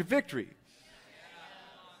step in your victory.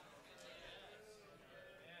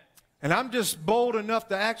 And I'm just bold enough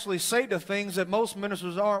to actually say the things that most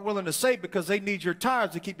ministers aren't willing to say because they need your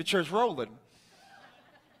tires to keep the church rolling.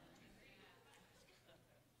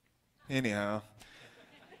 Anyhow,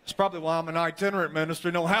 it's probably why I'm an itinerant minister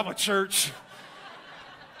and don't have a church.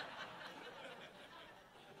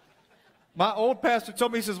 My old pastor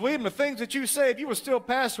told me, he says, William, the things that you say, if you were still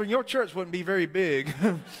pastoring, your church wouldn't be very big.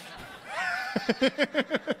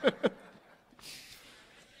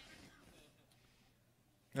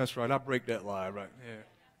 That's right. I break that lie right there.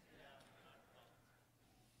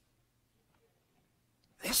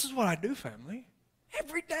 This is what I do, family.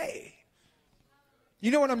 Every day. You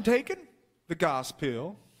know what I'm taking? The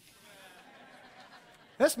gospel.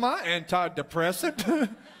 That's my antidepressant.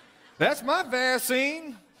 That's my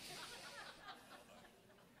vaccine.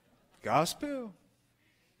 Gospel.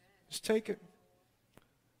 Just take it.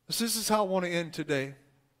 This is how I want to end today.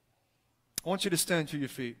 I want you to stand to your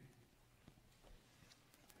feet.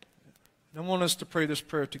 I want us to pray this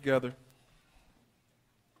prayer together.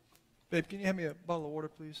 Babe, can you hand me a bottle of water,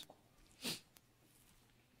 please?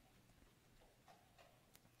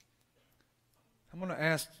 I'm going to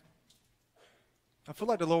ask, I feel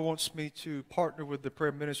like the Lord wants me to partner with the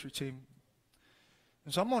prayer ministry team.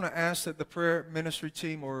 And so I'm going to ask that the prayer ministry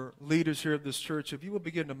team or leaders here of this church, if you will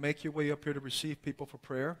begin to make your way up here to receive people for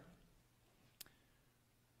prayer.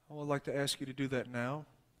 I would like to ask you to do that now.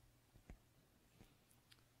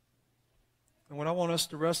 And what I want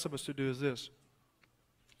the rest of us to do is this.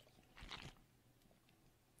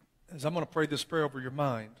 I'm going to pray this prayer over your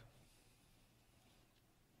mind.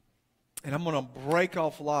 And I'm going to break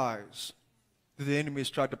off lies that the enemy has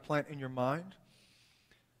tried to plant in your mind.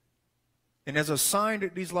 And as a sign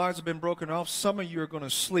that these lies have been broken off, some of you are going to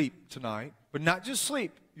sleep tonight. But not just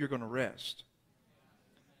sleep, you're going to rest.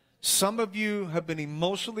 Some of you have been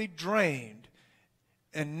emotionally drained,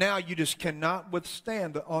 and now you just cannot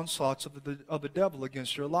withstand the onslaughts of the devil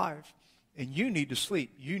against your life. And you need to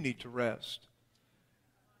sleep. You need to rest.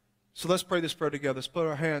 So let's pray this prayer together. Let's put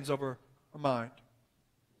our hands over our mind.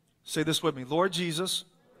 Say this with me. Lord Jesus,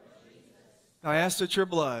 I ask that your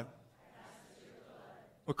blood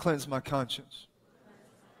will cleanse my conscience,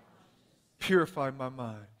 purify my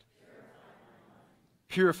mind,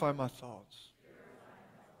 purify my thoughts,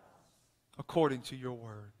 according to your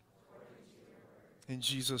word. In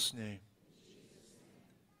Jesus' name.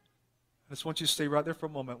 I just want you to stay right there for a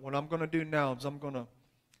moment. What I'm going to do now is I'm going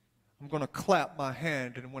to clap my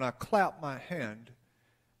hand, and when I clap my hand,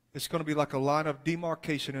 it's going to be like a line of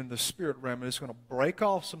demarcation in the spirit realm, and it's going to break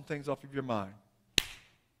off some things off of your mind.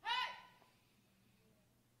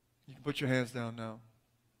 You can put your hands down now.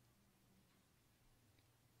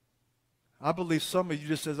 I believe some of you,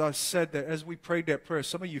 just as I said that, as we prayed that prayer,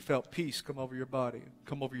 some of you felt peace come over your body,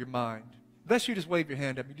 come over your mind. Unless you just wave your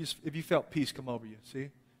hand at me, if you felt peace come over you, see?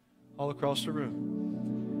 All across the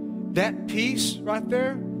room. That peace right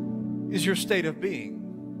there is your state of being.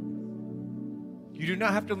 You do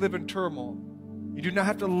not have to live in turmoil. You do not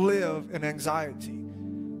have to live in anxiety.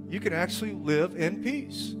 You can actually live in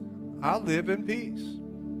peace. I live in peace.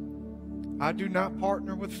 I do not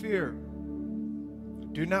partner with fear.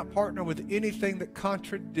 Do not partner with anything that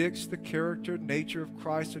contradicts the character and nature of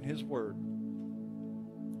Christ and His Word.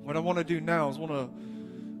 What I want to do now is I want to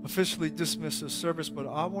officially dismiss this service, but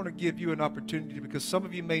I want to give you an opportunity because some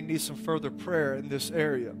of you may need some further prayer in this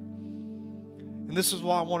area. And this is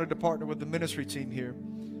why I wanted to partner with the ministry team here,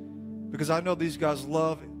 because I know these guys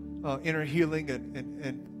love inner healing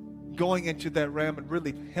and going into that realm and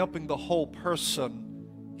really helping the whole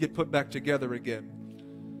person get put back together again.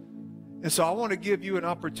 And so I want to give you an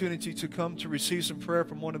opportunity to come to receive some prayer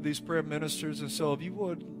from one of these prayer ministers. And so if you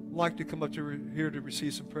would like to come up to here to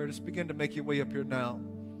receive some prayer, just begin to make your way up here now.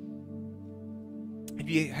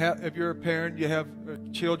 If you're a parent, you have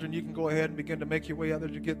children, you can go ahead and begin to make your way out there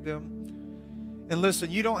to get them. And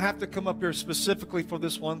listen, you don't have to come up here specifically for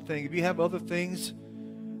this one thing. If you have other things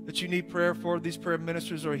that you need prayer for, these prayer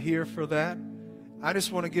ministers are here for that. I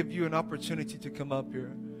just want to give you an opportunity to come up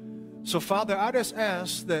here. So, Father, I just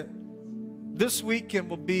ask that this weekend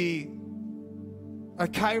will be a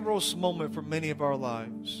Kairos moment for many of our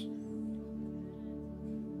lives.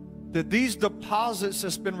 That these deposits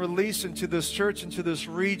that's been released into this church, into this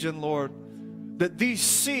region, Lord, that these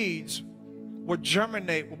seeds will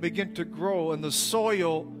germinate, will begin to grow in the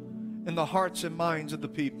soil, in the hearts and minds of the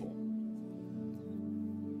people.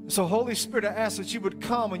 So, Holy Spirit, I ask that you would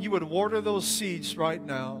come and you would water those seeds right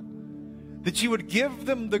now. That you would give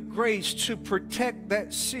them the grace to protect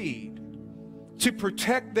that seed, to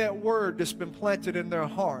protect that word that's been planted in their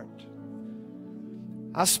heart.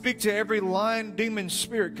 I speak to every lying demon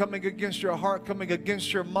spirit coming against your heart, coming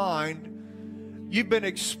against your mind. You've been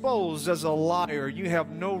exposed as a liar. You have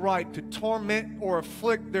no right to torment or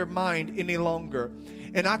afflict their mind any longer.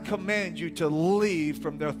 And I command you to leave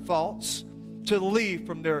from their thoughts, to leave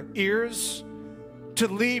from their ears, to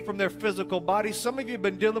leave from their physical body. Some of you have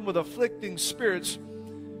been dealing with afflicting spirits.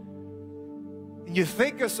 And you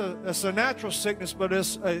think it's a natural sickness, but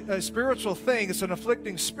it's a spiritual thing. It's an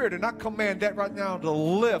afflicting spirit. And I command that right now to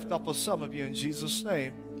lift off of some of you in Jesus'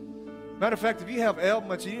 name. Matter of fact, if you have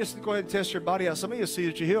ailments, you just go ahead and test your body out. Some of you see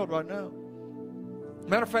that you're healed right now.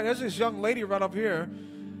 Matter of fact, there's this young lady right up here.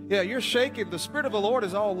 Yeah, you're shaking. The Spirit of the Lord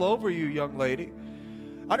is all over you, young lady.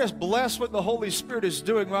 I just bless what the Holy Spirit is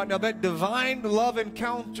doing right now. That divine love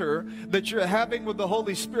encounter that you're having with the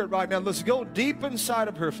Holy Spirit right now. Let's go deep inside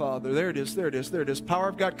of her, Father. There it is, there it is, there it is. Power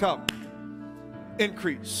of God, come.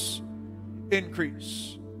 Increase.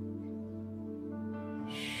 Increase.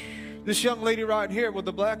 This young lady right here with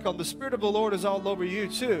the black on, the Spirit of the Lord is all over you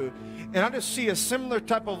too. And I just see a similar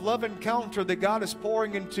type of love encounter that God is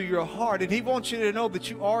pouring into your heart. And He wants you to know that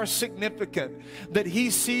you are significant, that He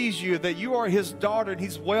sees you, that you are His daughter, and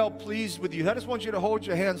He's well pleased with you. I just want you to hold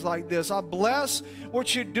your hands like this. I bless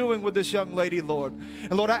what you're doing with this young lady, Lord.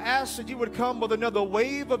 And Lord, I ask that you would come with another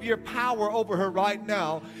wave of your power over her right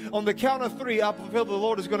now. On the count of 3, I feel the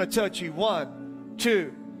Lord is going to touch you. 1,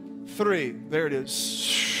 2, 3. There it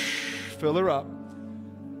is. Fill her up.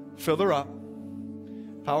 Fill her up.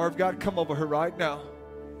 Power of God, come over her right now.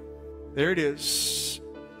 There it is.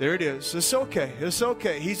 There it is. It's okay. It's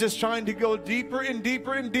okay. He's just trying to go deeper and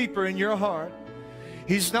deeper and deeper in your heart.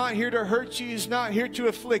 He's not here to hurt you. He's not here to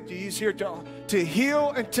afflict you. He's here to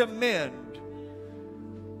heal and to mend.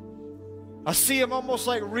 I see him almost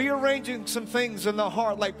like rearranging some things in the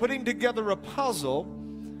heart, like putting together a puzzle.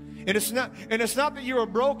 And it's not that you are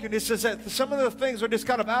broken. It's just that some of the things are just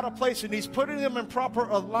kind of out of place, and he's putting them in proper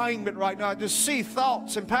alignment right now. I just see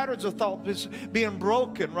thoughts and patterns of thought just being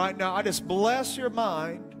broken right now. I just bless your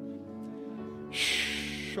mind.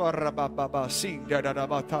 I'm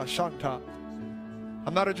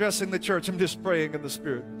not addressing the church. I'm just praying in the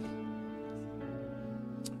Spirit.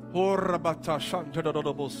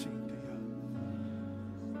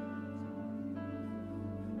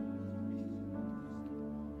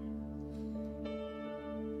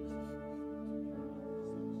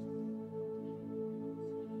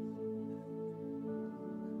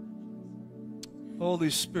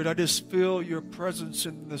 Holy Spirit, I just feel your presence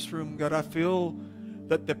in this room, God. I feel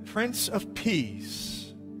that the Prince of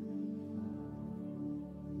Peace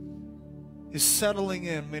is settling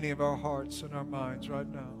in many of our hearts and our minds right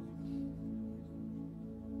now.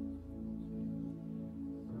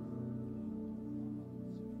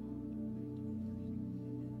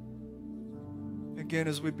 Again,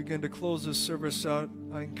 as we begin to close this service out,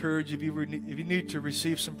 I encourage if you need to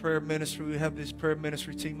receive some prayer ministry, we have this prayer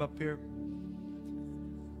ministry team up here.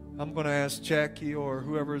 I'm going to ask Jackie or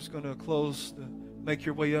whoever is going to close to make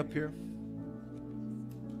your way up here.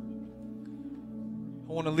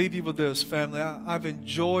 I want to leave you with this, family. I've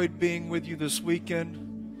enjoyed being with you this weekend.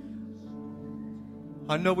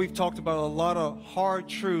 I know we've talked about a lot of hard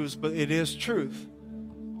truths, but it is truth.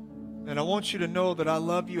 And I want you to know that I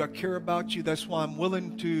love you. I care about you. That's why I'm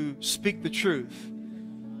willing to speak the truth.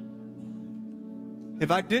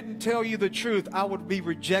 If I didn't tell you the truth, I would be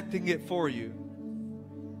rejecting it for you.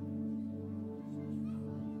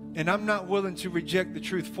 And I'm not willing to reject the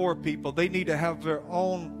truth for people. They need to have their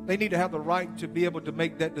own, they need to have the right to be able to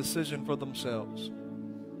make that decision for themselves.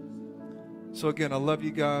 So again, I love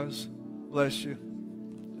you guys. Bless you.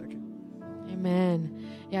 Thank you. Amen.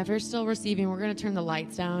 Yeah, if you're still receiving, we're going to turn the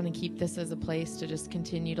lights down and keep this as a place to just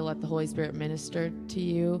continue to let the Holy Spirit minister to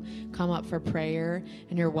you. Come up for prayer,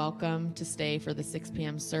 and you're welcome to stay for the 6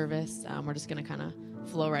 p.m. service. We're just going to kind of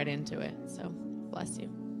flow right into it. So bless you.